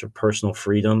search of personal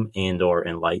freedom and or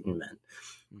enlightenment.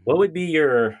 What would be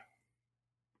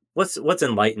what's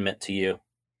enlightenment to you? Have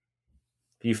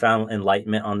you found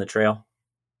enlightenment on the trail?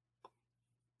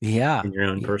 Yeah. In your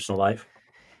own personal life?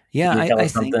 Yeah, Can you tell I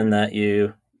us think something that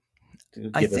you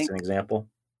I give us think an example?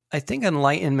 I think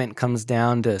enlightenment comes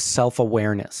down to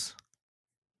self-awareness.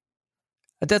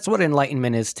 That's what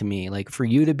enlightenment is to me. Like, for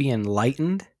you to be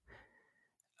enlightened,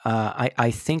 I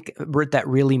think what that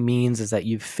really means is that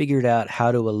you've figured out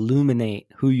how to illuminate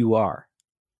who you are.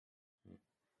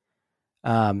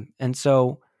 And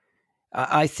so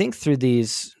I think through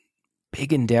these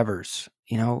big endeavors,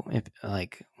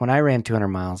 like when I ran 200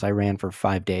 miles, I ran for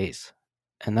 5 days.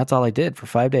 And that's all I did for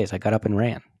 5 days. I got up and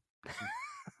ran.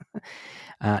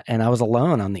 And I was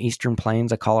alone on the eastern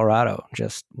plains of Colorado,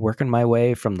 just working my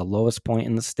way from the lowest point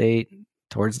in the state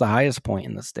towards the highest point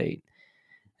in the state.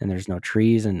 And there's no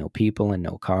trees and no people and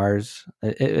no cars.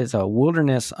 It is a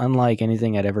wilderness unlike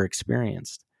anything I'd ever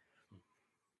experienced.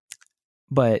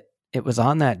 But it was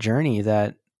on that journey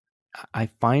that I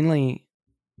finally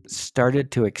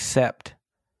started to accept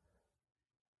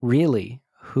really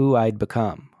who I'd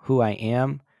become, who I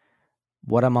am,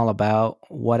 what I'm all about,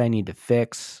 what I need to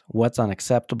fix, what's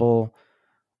unacceptable.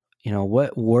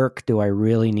 What work do I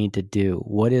really need to do?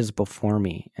 What is before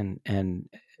me? And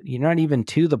you're not even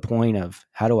to the point of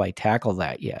how do I tackle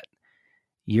that yet.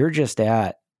 You're just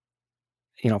at,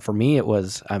 for me, it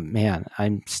was, man,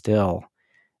 I'm still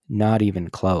not even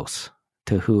close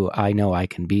to who I know I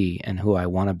can be and who I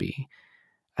want to be.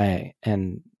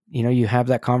 You have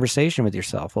that conversation with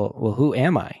yourself. Well, who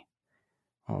am I?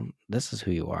 Well, this is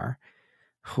who you are.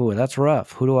 That's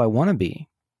rough. Who do I want to be?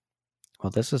 Well,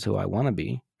 this is who I want to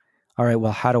be. All right,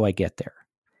 well, how do I get there?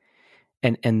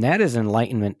 And that is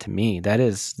enlightenment to me. That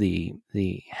is it's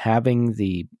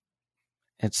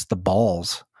the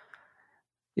balls.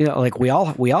 Like we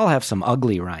all have some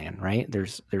ugly, Ryan, right?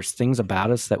 There's things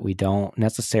about us that we don't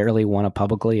necessarily want to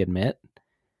publicly admit.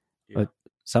 Yeah. But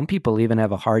some people even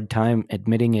have a hard time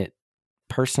admitting it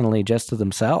personally just to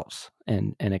themselves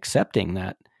and accepting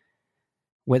that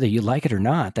whether you like it or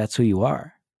not, that's who you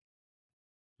are.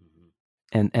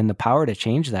 And the power to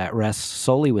change that rests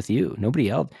solely with you. Nobody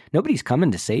else. Nobody's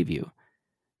coming to save you.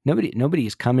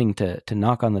 Nobody's coming to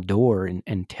knock on the door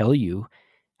and tell you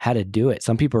how to do it.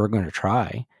 Some people are going to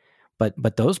try,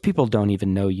 but those people don't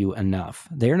even know you enough.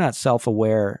 They're not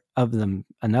self-aware of them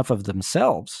enough of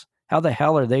themselves. How the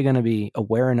hell are they going to be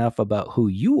aware enough about who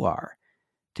you are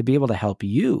to be able to help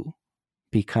you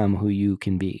become who you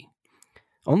can be?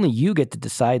 Only you get to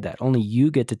decide that. Only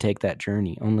you get to take that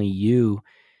journey. Only you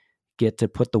get to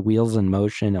put the wheels in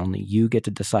motion. Only you get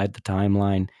to decide the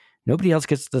timeline. Nobody else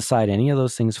gets to decide any of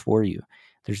those things for you.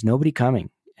 There's nobody coming.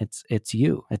 It's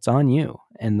you. It's on you.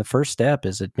 And the first step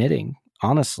is admitting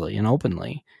honestly and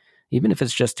openly, even if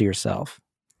it's just to yourself,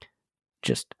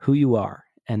 just who you are,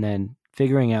 and then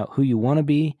figuring out who you want to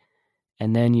be.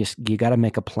 And then you got to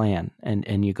make a plan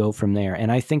and you go from there.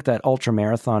 And I think that ultra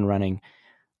marathon running,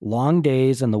 long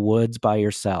days in the woods by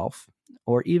yourself,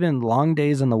 or even long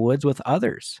days in the woods with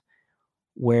others,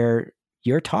 where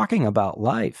you're talking about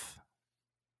life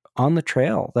on the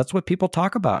trail. That's what people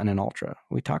talk about in an ultra.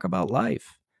 We talk about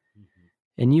life.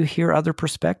 And you hear other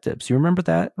perspectives. You remember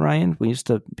that, Ryan? We used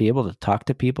to be able to talk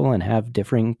to people and have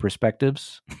differing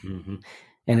perspectives. Mm-hmm.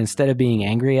 And instead of being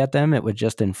angry at them, it would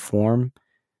just inform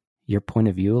your point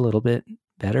of view a little bit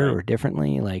better or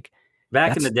differently. Like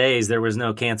back in the days, there was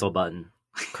no cancel button.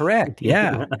 Correct.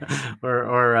 Yeah.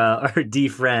 or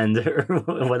defriend or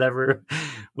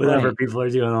whatever people are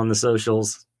doing on the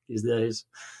socials these days.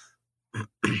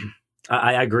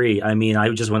 I agree. I mean, I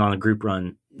just went on a group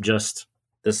run just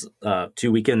this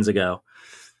 2 weekends ago,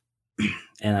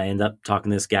 and I ended up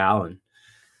talking to this gal, and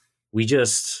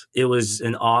it was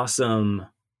an awesome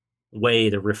way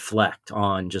to reflect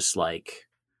on just like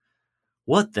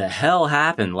what the hell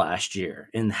happened last year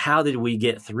and how did we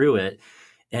get through it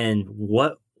and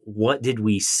what did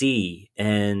we see?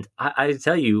 And I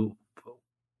tell you,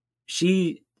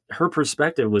 her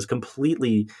perspective was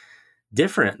completely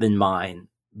different than mine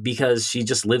because she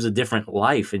just lives a different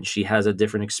life and she has a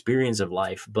different experience of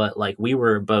life. But like, we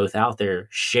were both out there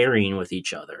sharing with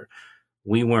each other.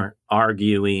 We weren't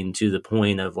arguing to the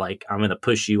point of like, I'm going to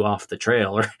push you off the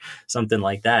trail or something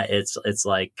like that. It's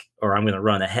like, or I'm going to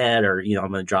run ahead, or,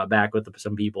 I'm going to drop back with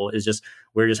some people. It's just,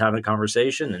 we're just having a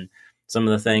conversation, and some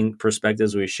of the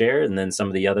perspectives we shared, and then some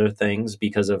of the other things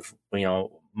because of,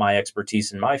 my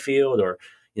expertise in my field, or,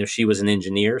 she was an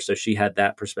engineer, so she had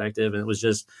that perspective. And it was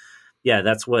just, yeah,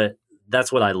 that's what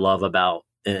I love about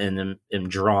and am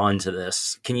drawn to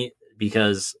this.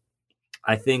 Because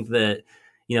I think that,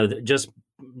 just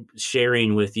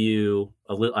sharing with you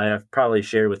a little, I have probably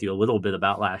shared with you a little bit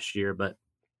about last year, but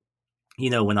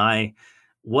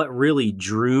what really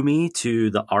drew me to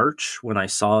the arch when I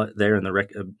saw it there in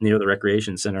near the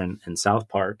recreation center in South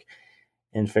Park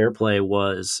in Fairplay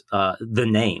was the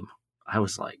name. I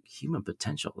was like, human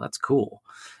potential, that's cool.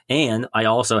 And I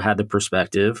also had the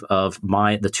perspective of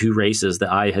the two races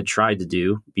that I had tried to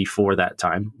do before that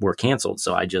time were canceled.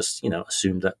 So I just,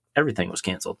 assumed that everything was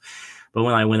canceled. But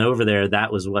when I went over there,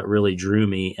 that was what really drew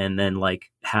me. And then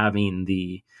like having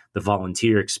the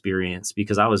volunteer experience,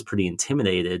 because I was pretty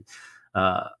intimidated.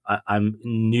 I'm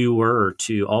newer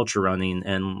to ultra running,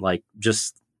 and like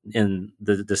just in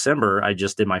the December, I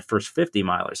just did my first 50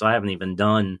 miler. So I haven't even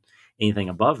done anything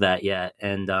above that yet.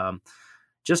 And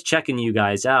just checking you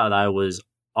guys out, I was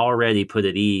already put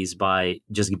at ease by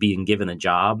just being given a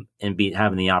job and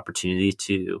having the opportunity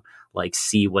to like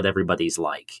see what everybody's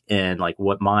like. And like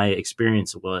what my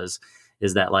experience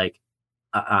is that like,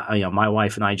 my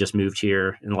wife and I just moved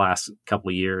here in the last couple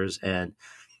of years, and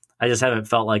I just haven't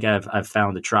felt like I've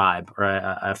found a tribe, or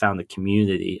I found a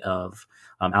community of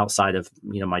outside of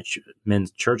my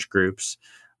men's church groups.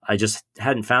 I just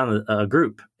hadn't found a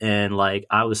group, and like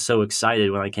I was so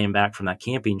excited when I came back from that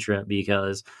camping trip,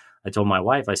 because I told my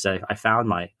wife, I said, I found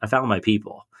my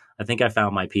people. I think I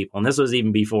found my people, and this was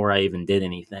even before I even did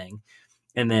anything.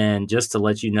 And then just to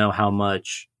let you know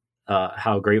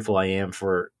how grateful I am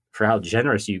for how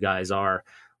generous you guys are.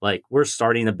 Like, we're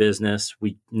starting a business,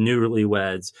 we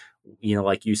newlyweds,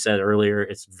 like you said earlier,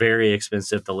 it's very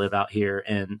expensive to live out here.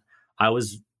 And I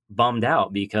was bummed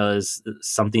out because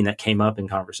something that came up in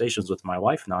conversations with my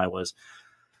wife and I was,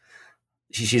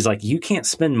 she's like, you can't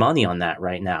spend money on that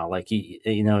right now. Like,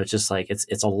 it's just like,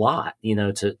 it's a lot,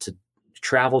 to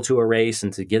travel to a race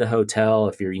and to get a hotel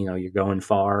if you're going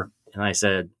far. And I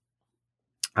said,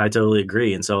 I totally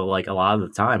agree. And so like a lot of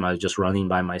the time I was just running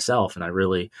by myself, and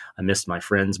I missed my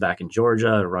friends back in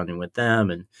Georgia, running with them.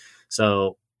 And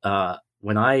so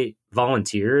when I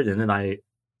volunteered, and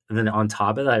then on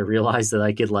top of it, I realized that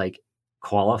I could like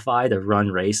qualify to run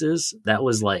races. That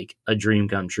was like a dream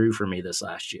come true for me this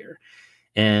last year.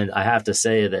 And I have to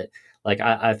say that like,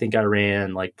 I think I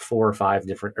ran like 4 or 5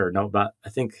 different, but I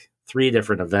think 3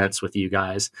 different events with you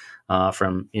guys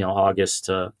from, August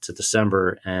to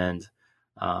December. And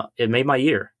it made my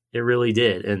year. It really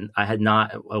did. And I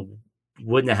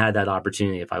wouldn't have had that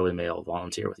opportunity if I would have been able to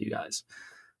volunteer with you guys.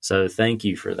 So thank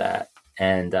you for that.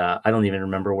 And I don't even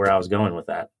remember where I was going with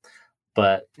that,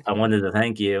 but I wanted to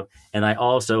thank you. And I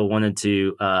also wanted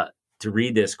to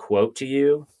read this quote to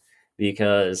you,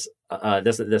 because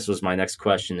this was my next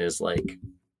question, is like,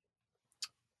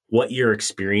 what your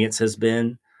experience has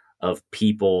been of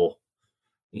people.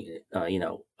 I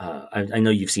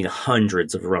know you've seen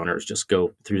hundreds of runners just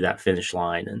go through that finish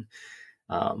line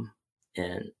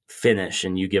and finish,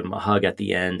 and you give them a hug at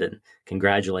the end and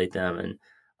congratulate them. And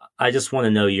I just want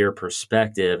to know your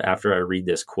perspective after I read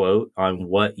this quote on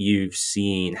what you've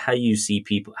seen, how you see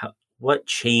people, what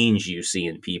change you see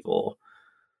in people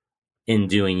in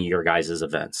doing your guys'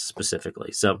 events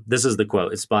specifically. So this is the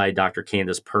quote. It's by Dr.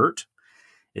 Candace Pert.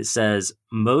 It says,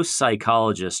 most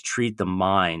psychologists treat the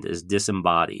mind as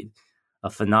disembodied,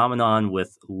 a phenomenon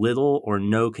with little or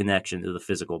no connection to the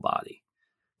physical body.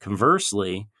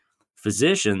 Conversely,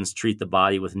 physicians treat the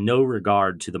body with no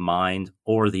regard to the mind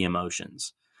or the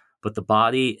emotions. But the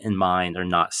body and mind are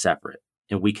not separate,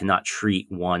 and we cannot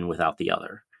treat one without the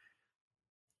other.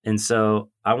 And so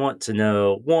I want to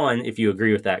know, 1, if you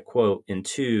agree with that quote, and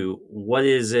 2, what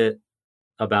is it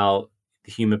about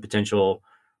the Human Potential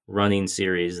running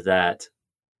series that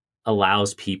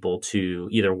allows people to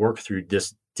either work through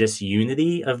this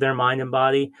disunity of their mind and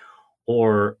body,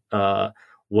 or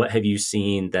what have you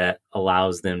seen that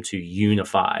allows them to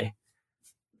unify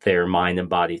their mind and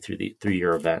body through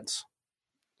your events?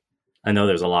 I know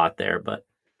there's a lot there, but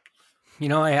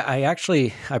I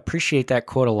actually appreciate that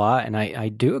quote a lot, and I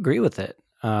do agree with it.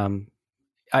 I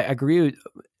agree with,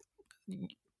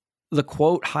 the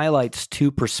quote highlights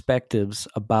two perspectives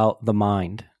about the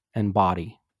mind and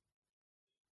body.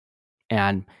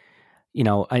 And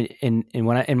in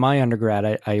my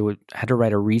undergrad, I had to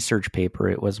write a research paper.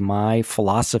 It was my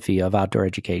philosophy of outdoor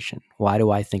education. Why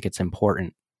do I think it's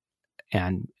important?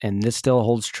 And this still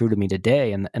holds true to me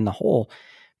today. And the whole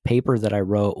paper that I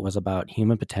wrote was about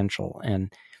human potential.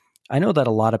 And I know that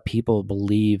a lot of people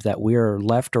believe that we're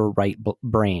left or right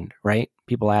brained, right?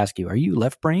 People ask you, are you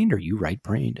left brained or are you right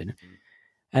brained?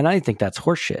 And I think that's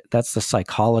horseshit. That's the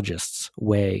psychologist's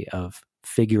way of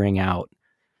figuring out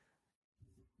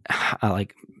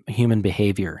like human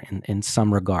behavior in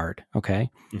some regard. Okay.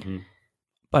 Mm-hmm.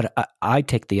 But I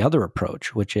take the other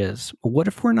approach, which is, what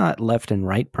if we're not left and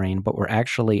right brained, but we're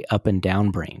actually up and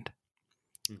down brained?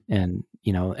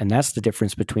 Mm-hmm. And that's the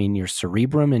difference between your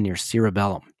cerebrum and your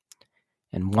cerebellum.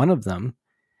 And one of them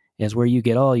is where you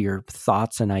get all your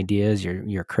thoughts and ideas,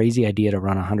 your crazy idea to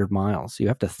run 100 miles. You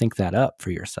have to think that up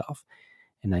for yourself.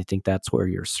 And I think that's where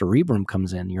your cerebrum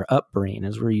comes in. Your up brain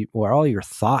is where all your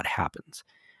thought happens.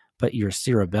 But your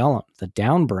cerebellum, the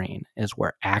down brain, is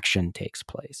where action takes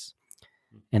place.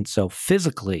 And so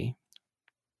physically,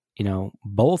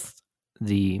 both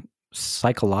the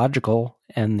psychological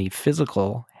and the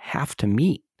physical have to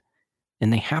meet.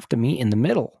 And they have to meet in the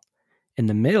middle. And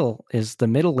the middle is the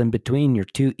middle in between your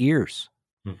two ears.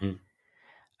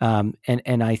 Mm-hmm.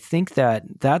 And I think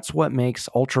that's what makes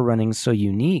ultra running so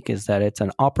unique, is that it's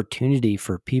an opportunity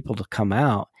for people to come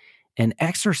out and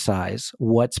exercise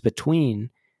what's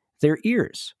between their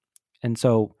ears. And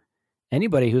so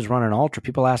anybody who's run an ultra,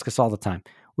 people ask us all the time,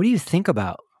 what do you think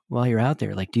about while you're out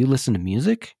there? Like, do you listen to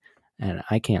music? And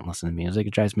I can't listen to music.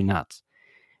 It drives me nuts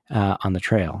on the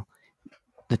trail.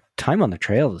 The time on the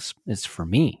trail is for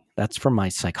me. That's for my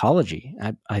psychology.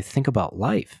 I think about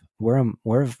life, where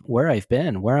I've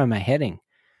been, where am I heading?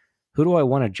 Who do I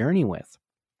want to journey with?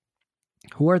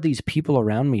 Who are these people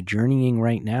around me journeying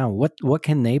right now? What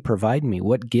can they provide me?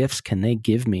 What gifts can they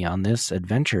give me on this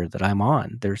adventure that I'm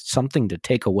on? There's something to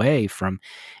take away from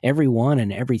everyone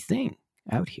and everything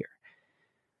out here.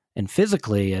 And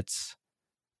physically, it's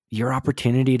your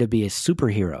opportunity to be a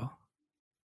superhero.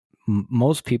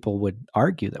 Most people would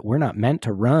argue that we're not meant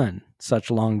to run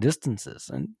such long distances.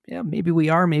 And yeah, maybe we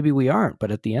are, maybe we aren't. But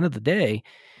at the end of the day,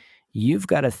 you've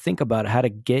got to think about how to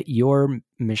get your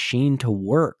machine to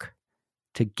work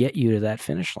to get you to that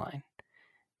finish line.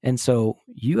 And so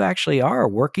you actually are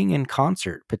working in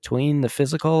concert between the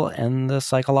physical and the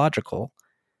psychological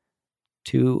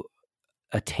to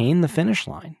attain the finish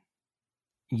line.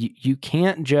 You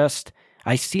can't just,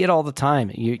 I see it all the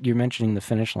time. You're mentioning the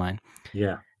finish line.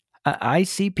 Yeah. I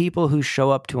see people who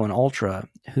show up to an ultra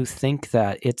who think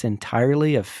that it's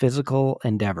entirely a physical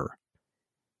endeavor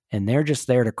and they're just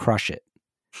there to crush it.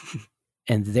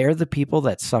 And they're the people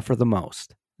that suffer the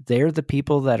most. They're the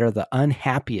people that are the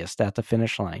unhappiest at the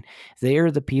finish line.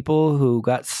 They're the people who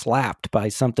got slapped by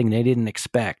something they didn't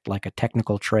expect, like a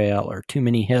technical trail or too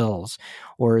many hills,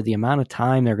 or the amount of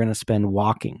time they're going to spend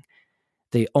walking.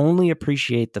 They only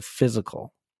appreciate the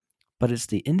physical, but it's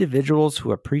the individuals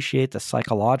who appreciate the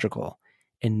psychological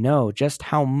and know just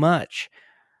how much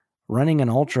running an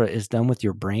ultra is done with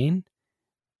your brain,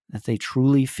 that they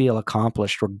truly feel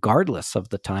accomplished regardless of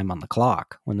the time on the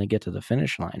clock when they get to the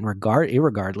finish line,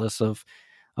 irregardless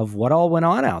of what all went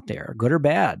on out there, good or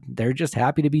bad. They're just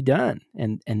happy to be done,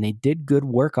 and they did good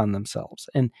work on themselves.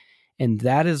 And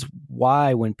that is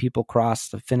why when people cross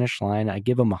the finish line, I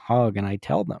give them a hug and I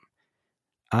tell them,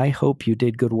 I hope you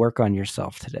did good work on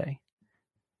yourself today.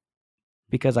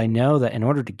 Because I know that in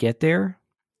order to get there,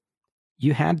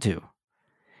 you had to.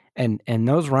 And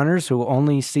those runners who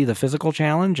only see the physical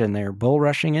challenge and they're bull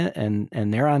rushing it and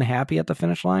they're unhappy at the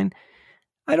finish line,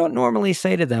 I don't normally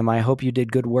say to them, I hope you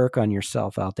did good work on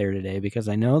yourself out there today, because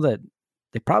I know that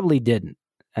they probably didn't.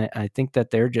 I think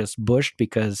that they're just bushed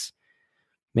because,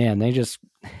 man, they just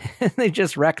they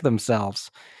just wreck themselves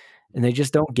and they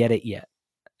just don't get it yet.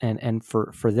 And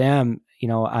for them,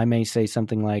 I may say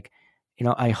something like,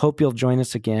 I hope you'll join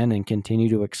us again and continue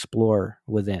to explore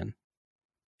within.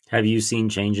 Have you seen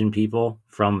change in people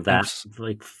from that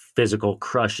like physical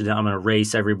crush that I'm going to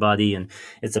race everybody and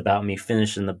it's about me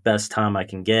finishing the best time I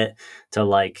can get, to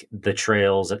like the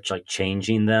trails that's like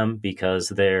changing them because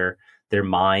their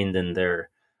mind and their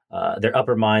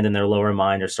upper mind and their lower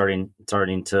mind are starting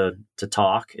to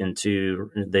talk, and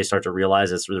they start to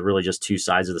realize it's really just two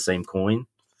sides of the same coin?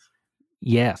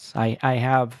 Yes, I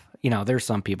have, there's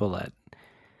some people that.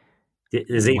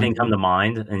 Does anything come to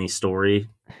mind? Any story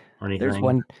or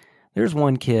anything? There's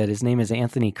one kid, his name is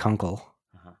Anthony Kunkel.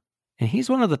 And he's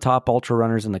one of the top ultra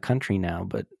runners in the country now.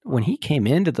 But when he came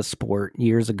into the sport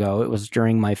years ago, it was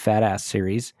during my Fat Ass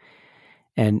series.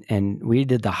 And we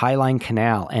did the Highline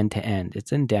Canal end to end.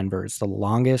 It's in Denver. It's the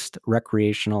longest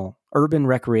urban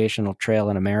recreational trail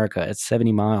in America. It's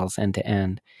 70 miles end to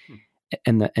end.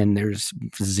 And there's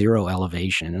zero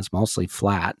elevation. It's mostly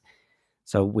flat.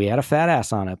 So we had a fat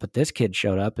ass on it, but this kid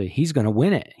showed up. He's going to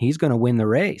win it. He's going to win the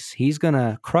race. He's going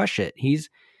to crush it.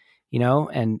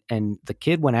 And the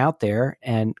kid went out there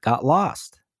and got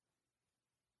lost.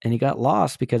 And he got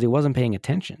lost because he wasn't paying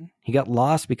attention. He got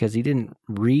lost because he didn't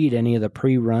read any of the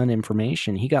pre-run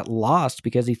information. He got lost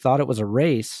because he thought it was a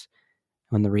race,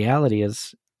 when the reality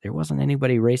is there wasn't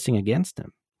anybody racing against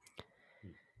him.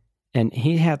 And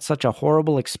he had such a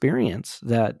horrible experience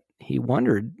that he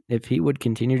wondered if he would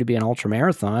continue to be an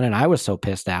ultramarathon. And I was so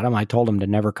pissed at him, I told him to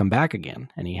never come back again,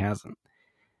 and he hasn't.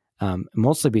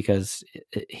 Mostly because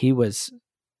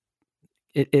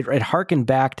it harkened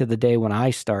back to the day when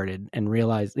I started and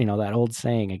realized, that old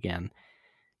saying again,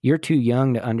 you're too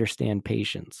young to understand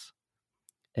patience.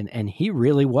 And he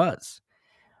really was.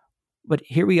 But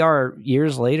here we are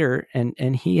years later,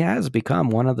 and he has become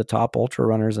one of the top ultra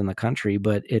runners in the country,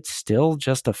 but it's still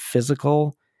just a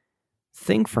physical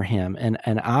thing for him. And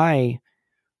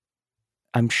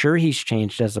I'm sure he's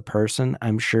changed as a person.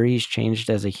 I'm sure he's changed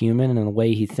as a human and the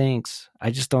way he thinks. I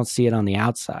just don't see it on the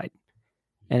outside.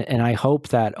 And I hope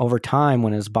that over time,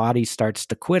 when his body starts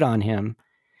to quit on him,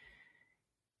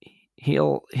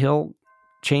 he'll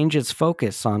change his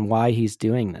focus on why he's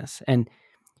doing this. And,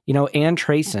 Ann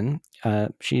Trayson,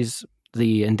 she's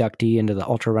the inductee into the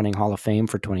Ultra Running Hall of Fame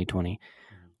for 2020,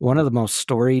 one of the most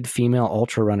storied female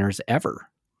ultra runners ever.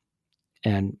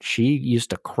 And she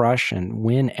used to crush and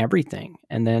win everything.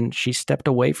 And then she stepped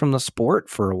away from the sport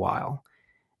for a while.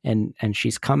 And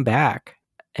she's come back.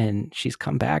 And she's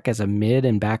come back as a mid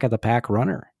and back of the pack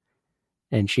runner.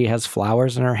 And she has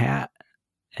flowers in her hat.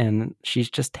 And she's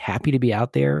just happy to be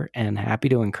out there and happy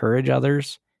to encourage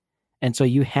others. And so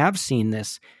you have seen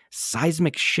this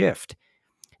seismic shift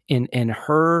in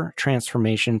her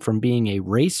transformation from being a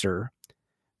racer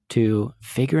to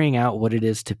figuring out what it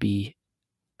is to be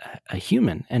a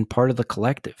human and part of the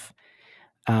collective.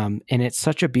 And it's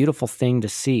such a beautiful thing to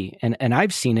see. And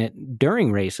I've seen it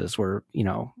during races where,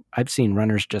 I've seen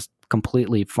runners just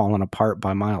completely fallen apart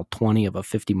by mile 20 of a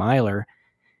 50 miler.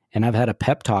 And I've had a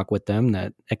pep talk with them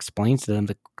that explains to them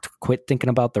to quit thinking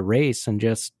about the race and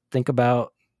just think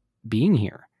about being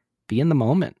here, be in the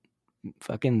moment,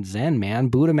 fucking Zen, man,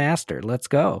 Buddha master, let's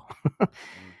go.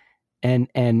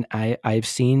 And I've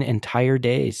seen entire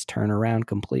days turn around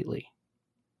completely.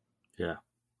 Yeah.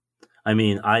 I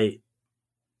mean, I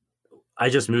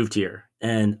just moved here,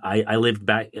 and I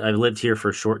lived here for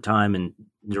a short time in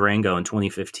Durango in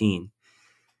 2015.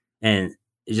 And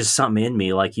it's just something in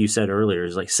me, like you said earlier,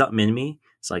 is like something in me.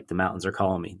 It's like the mountains are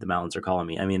calling me. The mountains are calling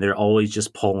me. I mean, they're always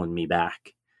just pulling me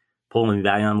back. And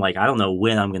I'm like, I don't know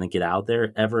when I'm going to get out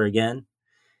there ever again.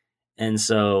 And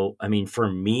so, I mean, for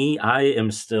me, I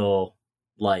am still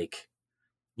like,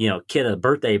 kid at a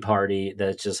birthday party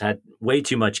that just had way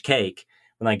too much cake.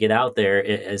 When I get out there,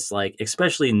 it's like,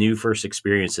 especially new first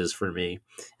experiences for me.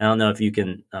 I don't know if you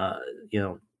can,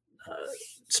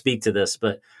 speak to this,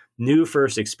 but new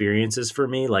first experiences for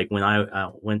me, like when I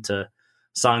went to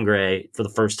Sangre for the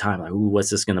first time, like, ooh, what's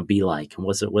this going to be like? And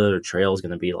what are the trails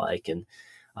going to be like? And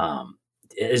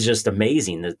it's just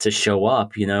amazing to show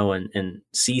up, and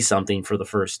see something for the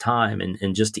first time,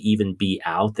 and just to even be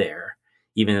out there,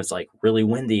 even if it's like really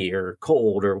windy or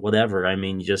cold or whatever. I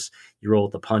mean, you roll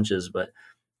with the punches, but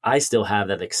I still have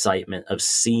that excitement of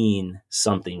seeing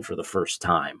something for the first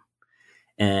time.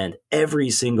 And every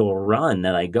single run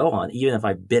that I go on, even if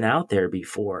I've been out there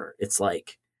before, it's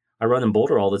like I run in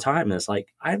Boulder all the time. And it's like,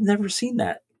 I've never seen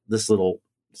this little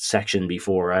section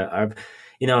before.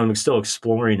 I'm still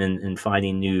exploring and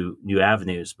finding new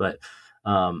avenues, but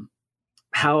how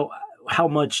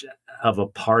much of a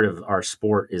part of our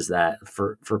sport is that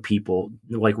for people?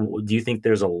 Like, do you think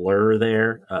there's a lure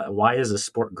there? Why is the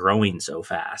sport growing so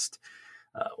fast?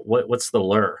 What's the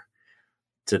lure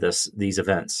to these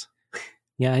events?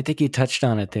 Yeah, I think you touched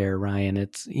on it there, Ryan.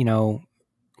 It's,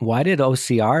 why did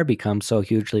OCR become so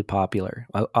hugely popular?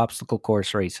 Obstacle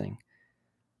course racing.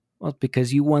 Well, it's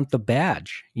because you want the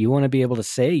badge. You want to be able to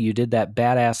say you did that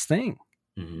badass thing.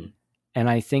 Mm-hmm. And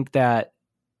I think that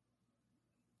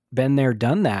been there,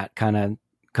 done that kind of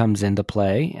comes into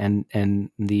play.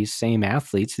 And these same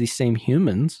athletes, these same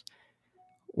humans,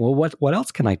 well, what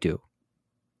else can I do?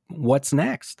 What's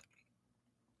next?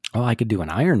 Oh, I could do an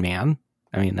Ironman.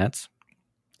 I mean, that's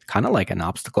kind of like an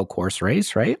obstacle course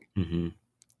race, right? Mm-hmm.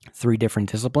 3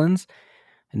 different disciplines,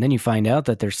 and then you find out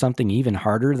that there's something even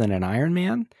harder than an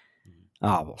Ironman.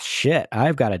 Oh, well, shit,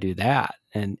 I've got to do that.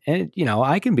 And,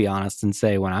 I can be honest and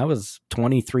say when I was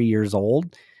 23 years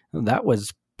old, that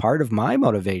was part of my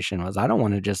motivation was I don't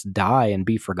want to just die and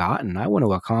be forgotten. I want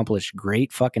to accomplish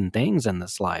great fucking things in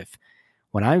this life.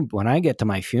 When I get to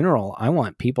my funeral, I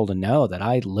want people to know that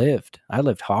I lived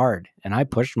hard and I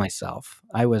pushed myself.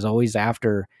 I was always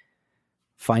after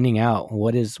finding out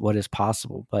what is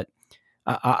possible. But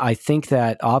I think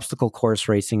that obstacle course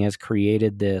racing has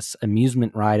created this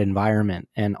amusement ride environment,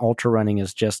 and ultra running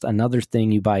is just another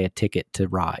thing you buy a ticket to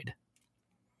ride.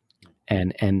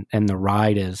 And the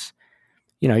ride is,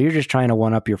 you're just trying to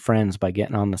one up your friends by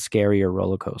getting on the scarier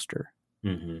roller coaster.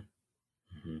 Mm-hmm.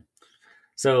 Mm-hmm.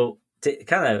 So to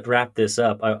kind of wrap this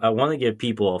up, I want to give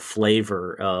people a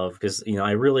flavor of, because,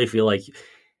 I really feel like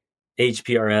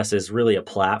HPRS is really a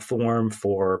platform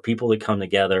for people to come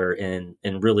together and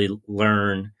really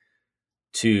learn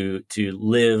to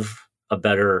live a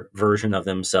better version of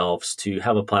themselves, to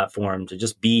have a platform to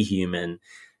just be human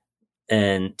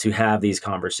and to have these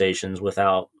conversations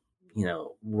without,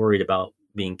 worried about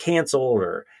being canceled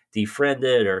or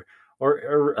defriended or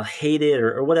hated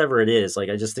or whatever it is. Like,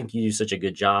 I just think you do such a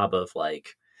good job of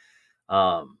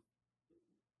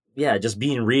just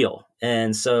being real.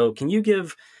 And so can you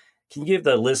give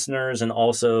the listeners and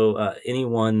also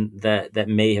anyone that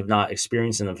may have not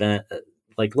experienced an event,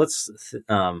 let's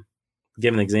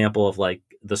give an example of like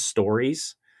the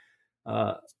stories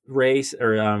race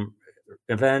or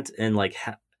event, and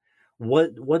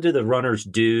what do the runners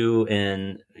do,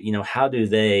 and how do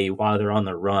they, while they're on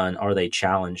the run, are they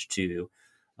challenged to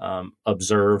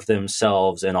observe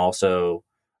themselves and also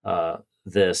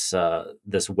this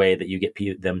way that you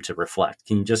get them to reflect?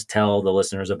 Can you just tell the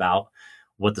listeners about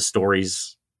what the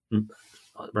stories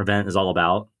event is all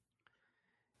about?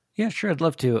 Yeah, sure. I'd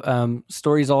love to.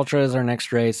 Stories Ultra is our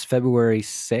next race, February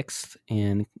 6th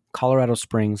in Colorado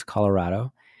Springs,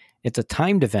 Colorado. It's a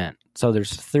timed event. So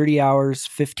there's 30 hours,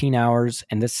 15 hours,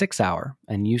 and a 6-hour.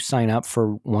 And you sign up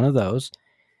for one of those.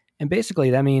 And basically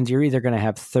that means you're either going to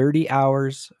have 30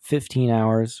 hours, 15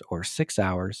 hours, or 6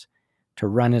 hours to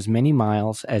run as many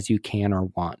miles as you can or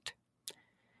want.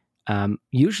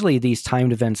 Usually these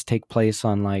timed events take place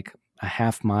on like a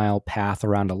half-mile path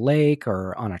around a lake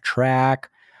or on a track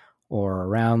or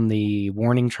around the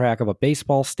warning track of a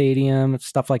baseball stadium,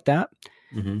 stuff like that.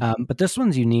 Mm-hmm. But this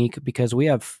one's unique because we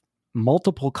have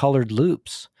multiple colored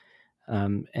loops,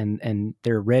 and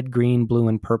they're red, green, blue,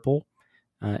 and purple.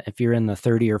 If you're in the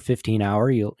 30 or 15 hour,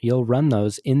 you'll run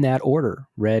those in that order: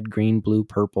 red, green, blue,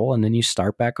 purple, and then you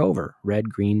start back over: red,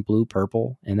 green, blue,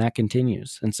 purple, and that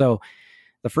continues. And so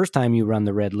the first time you run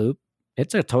the red loop,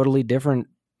 it's a totally different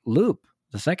loop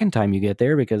the second time you get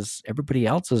there because everybody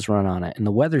else has run on it and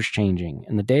the weather's changing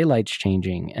and the daylight's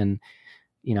changing and,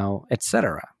 et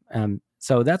cetera.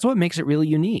 So that's what makes it really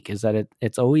unique, is that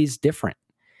it's always different.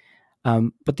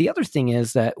 But the other thing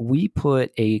is that we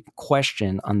put a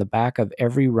question on the back of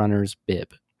every runner's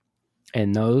bib.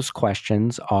 And those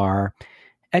questions are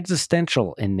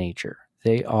existential in nature.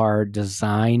 They are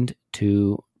designed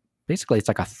to, basically it's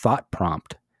like a thought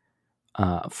prompt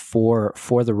for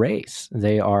the race.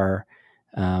 They are,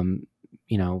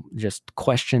 just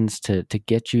questions to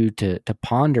get you to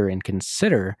ponder and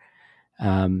consider,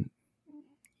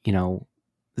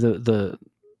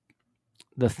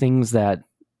 the things that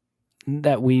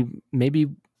we maybe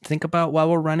think about while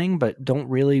we're running, but don't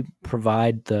really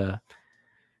provide the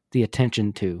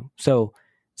attention to. So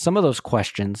some of those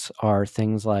questions are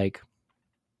things like,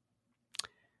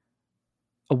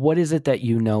 what is it that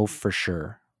you know for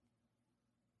sure?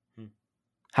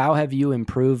 How have you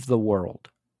improved the world?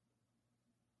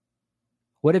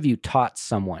 What have you taught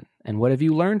someone? And what have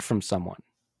you learned from someone?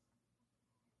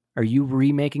 Are you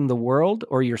remaking the world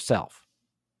or yourself?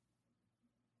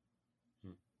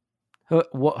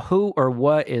 Who or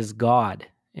what is God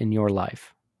in your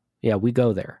life? Yeah, we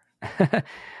go there.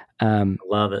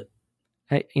 Love it.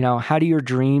 How do your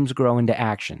dreams grow into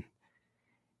action?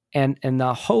 And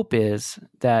the hope is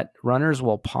that runners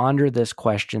will ponder this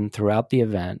question throughout the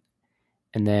event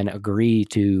and then agree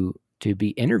to be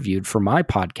interviewed for my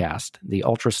podcast, the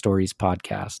Ultra Stories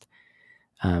podcast,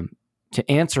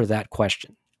 to answer that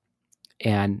question.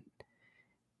 And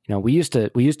we used to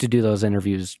do those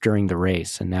interviews during the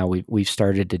race, and now we've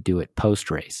started to do it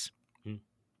post-race,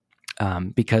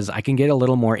 because I can get a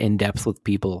little more in depth with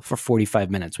people for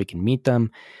 45 minutes. We can meet them,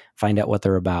 find out what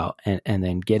they're about, and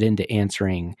then get into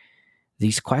answering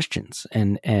these questions.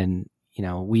 And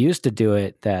we used to do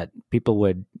it that people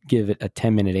would give it a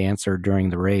 10-minute answer during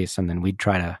the race, and then we'd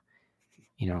try to,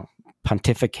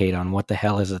 pontificate on what the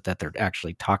hell is it that they're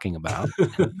actually talking about.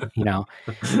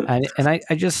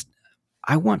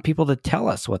 I want people to tell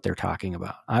us what they're talking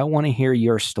about. I want to hear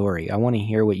your story. I want to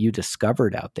hear what you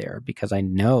discovered out there, because I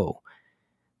know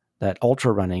that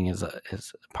ultra running is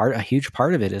a huge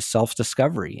part of it is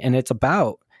self-discovery. And it's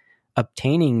about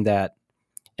obtaining that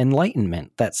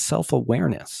enlightenment, that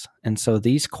self-awareness. And so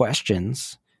these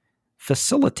questions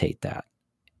facilitate that.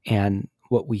 And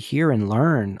what we hear and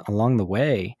learn along the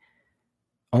way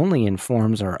only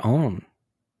informs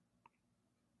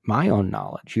my own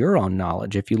knowledge, your own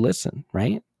knowledge, if you listen,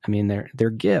 right? I mean, they're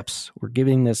gifts. We're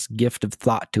giving this gift of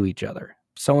thought to each other.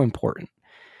 So important.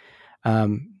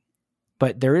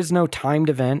 But there is no timed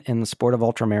event in the sport of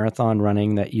ultramarathon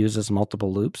running that uses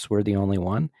multiple loops. We're the only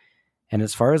one. And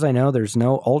as far as I know, there's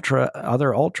no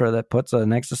other ultra that puts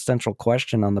an existential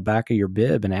question on the back of your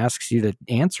bib and asks you to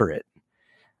answer it.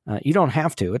 You don't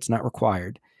have to. It's not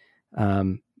required.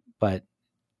 But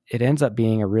it ends up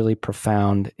being a really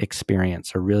profound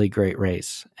experience, a really great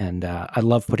race. And I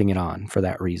love putting it on for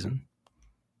that reason.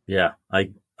 Yeah,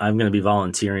 I'm going to be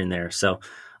volunteering there. So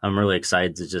I'm really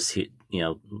excited to just,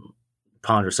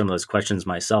 ponder some of those questions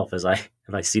myself as I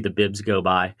see the bibs go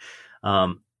by.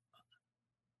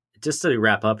 Just to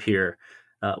wrap up here,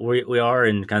 we are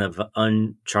in kind of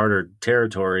uncharted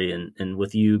territory, and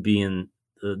with you being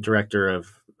the director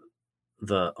of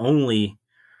the only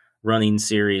running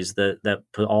series that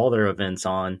put all their events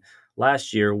on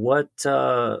last year, what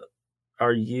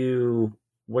are you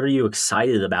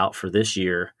excited about for this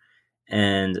year?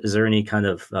 And is there any kind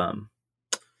of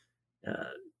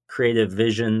creative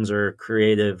visions or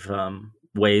creative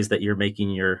ways that you're making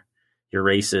your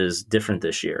races different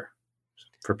this year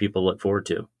for people to look forward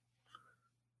to?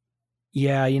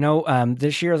 Yeah,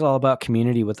 this year is all about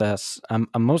community with us. I'm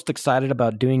most excited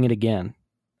about doing it again.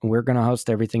 We're going to host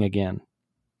everything again.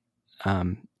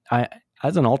 I,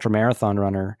 as an ultramarathon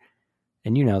runner,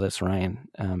 and you know this, Ryan,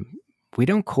 we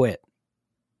don't quit.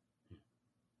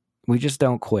 We just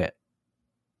don't quit.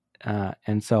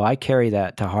 And so I carry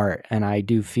that to heart, and I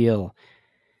do feel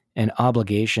an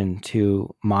obligation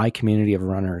to my community of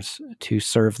runners to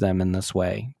serve them in this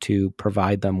way, to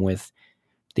provide them with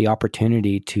the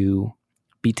opportunity to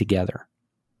be together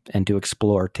and to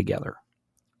explore together.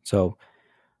 So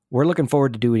we're looking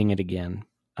forward to doing it again.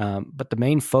 But the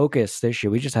main focus this year,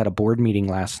 we just had a board meeting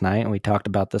last night, and we talked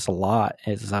about this a lot,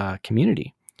 is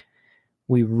community.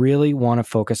 We really want to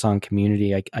focus on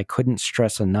community. I couldn't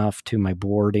stress enough to my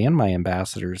board and my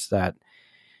ambassadors that,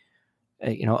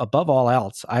 above all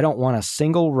else, I don't want a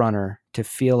single runner to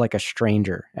feel like a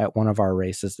stranger at one of our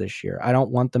races this year. I don't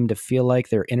want them to feel like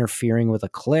they're interfering with a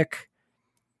clique.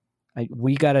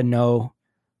 We got to know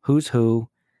who's who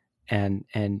and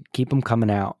keep them coming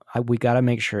out. We got to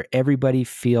make sure everybody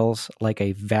feels like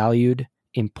a valued,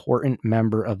 important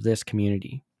member of this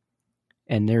community.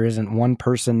 And there isn't one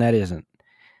person that isn't.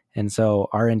 And so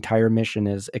our entire mission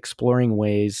is exploring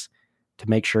ways to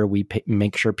make sure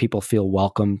make sure people feel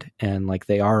welcomed and like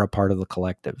they are a part of the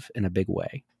collective in a big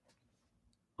way.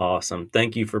 Awesome.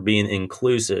 Thank you for being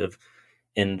inclusive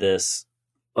in this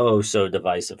so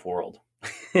divisive world.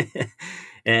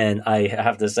 And I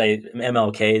have to say,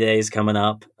 MLK Day is coming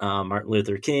up, Martin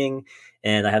Luther King,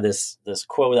 and I have this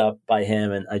quote up by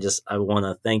him, and I want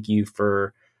to thank you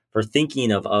for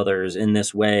thinking of others in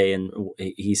this way. And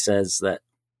he says that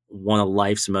one of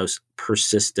life's most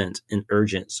persistent and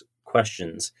urgent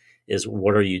questions is,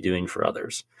 what are you doing for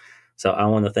others? So I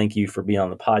want to thank you for being on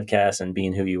the podcast and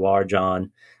being who you are,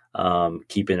 John,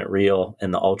 keeping it real in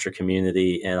the ultra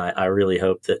community. And I really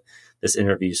hope that this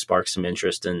interview sparks some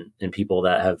interest in people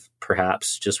that have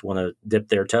perhaps just want to dip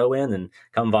their toe in and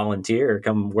come volunteer or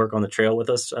come work on the trail with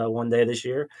us one day this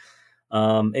year.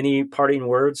 Any parting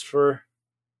words for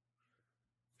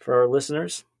our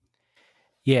listeners?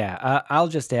 Yeah, I'll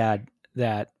just add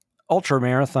that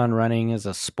ultramarathon running is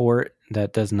a sport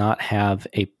that does not have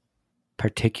a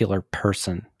particular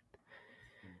person.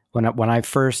 When I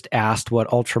first asked what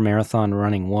ultramarathon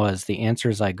running was, the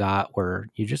answers I got were,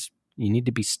 you need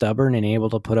to be stubborn and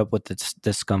able to put up with this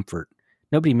discomfort.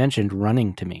 Nobody mentioned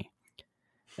running to me.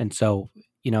 And so,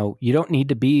 you don't need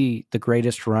to be the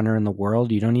greatest runner in the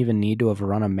world. You don't even need to have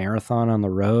run a marathon on the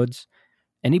roads.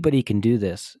 Anybody can do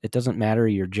this. It doesn't matter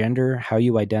your gender, how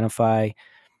you identify,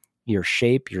 your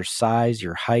shape, your size,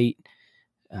 your height,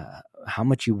 how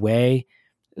much you weigh.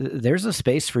 There's a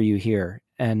space for you here.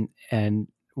 And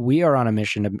we are on a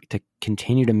mission to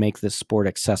continue to make this sport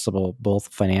accessible,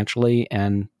 both financially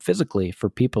and physically, for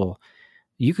people.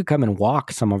 You could come and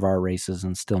walk some of our races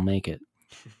and still make it.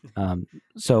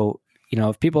 So,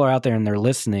 if people are out there and they're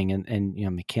listening and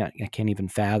I can't even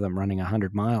fathom running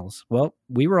 100 miles. Well,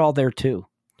 we were all there too.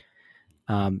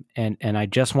 And I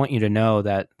just want you to know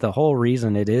that the whole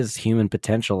reason it is human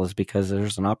potential is because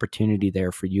there's an opportunity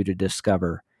there for you to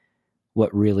discover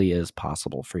what really is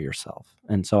possible for yourself.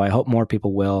 And so I hope more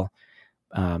people will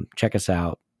check us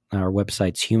out. Our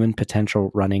website's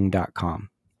humanpotentialrunning.com.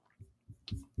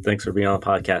 Thanks for being on the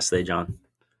podcast today, John.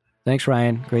 Thanks,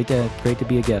 Ryan. Great to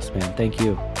be a guest, man. Thank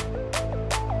you.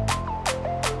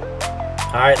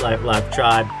 All right, Life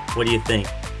Tribe, what do you think?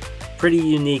 Pretty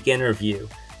unique interview.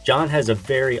 John has a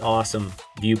very awesome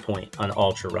viewpoint on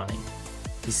ultra running.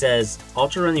 He says,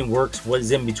 ultra running works what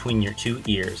is in between your two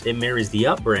ears. It marries the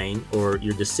up brain, or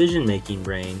your decision-making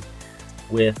brain,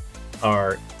 with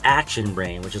our action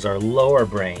brain, which is our lower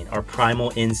brain, our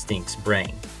primal instincts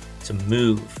brain, to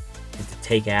move and to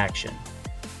take action.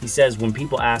 He says when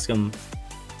people ask him,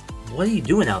 what are you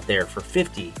doing out there for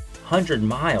 50, 100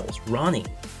 miles running?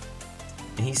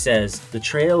 And he says, the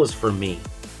trail is for me.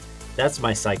 That's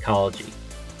my psychology.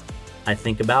 I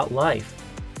think about life,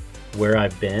 where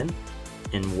I've been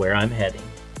and where I'm heading,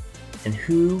 and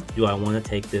who do I want to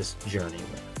take this journey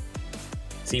with.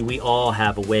 See, we all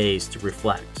have ways to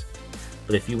reflect,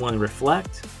 but if you want to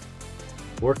reflect,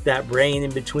 work that brain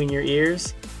in between your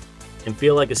ears, and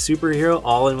feel like a superhero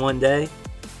all in one day,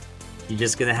 you're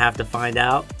just going to have to find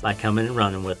out by coming and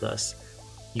running with us.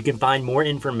 You can find more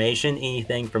information,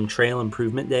 anything from trail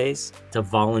improvement days to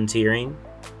volunteering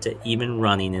to even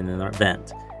running in an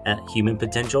event, at Human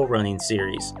Potential Running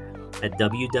Series at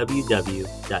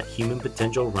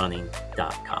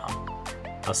www.humanpotentialrunning.com.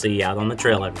 I'll see you out on the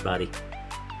trail, everybody.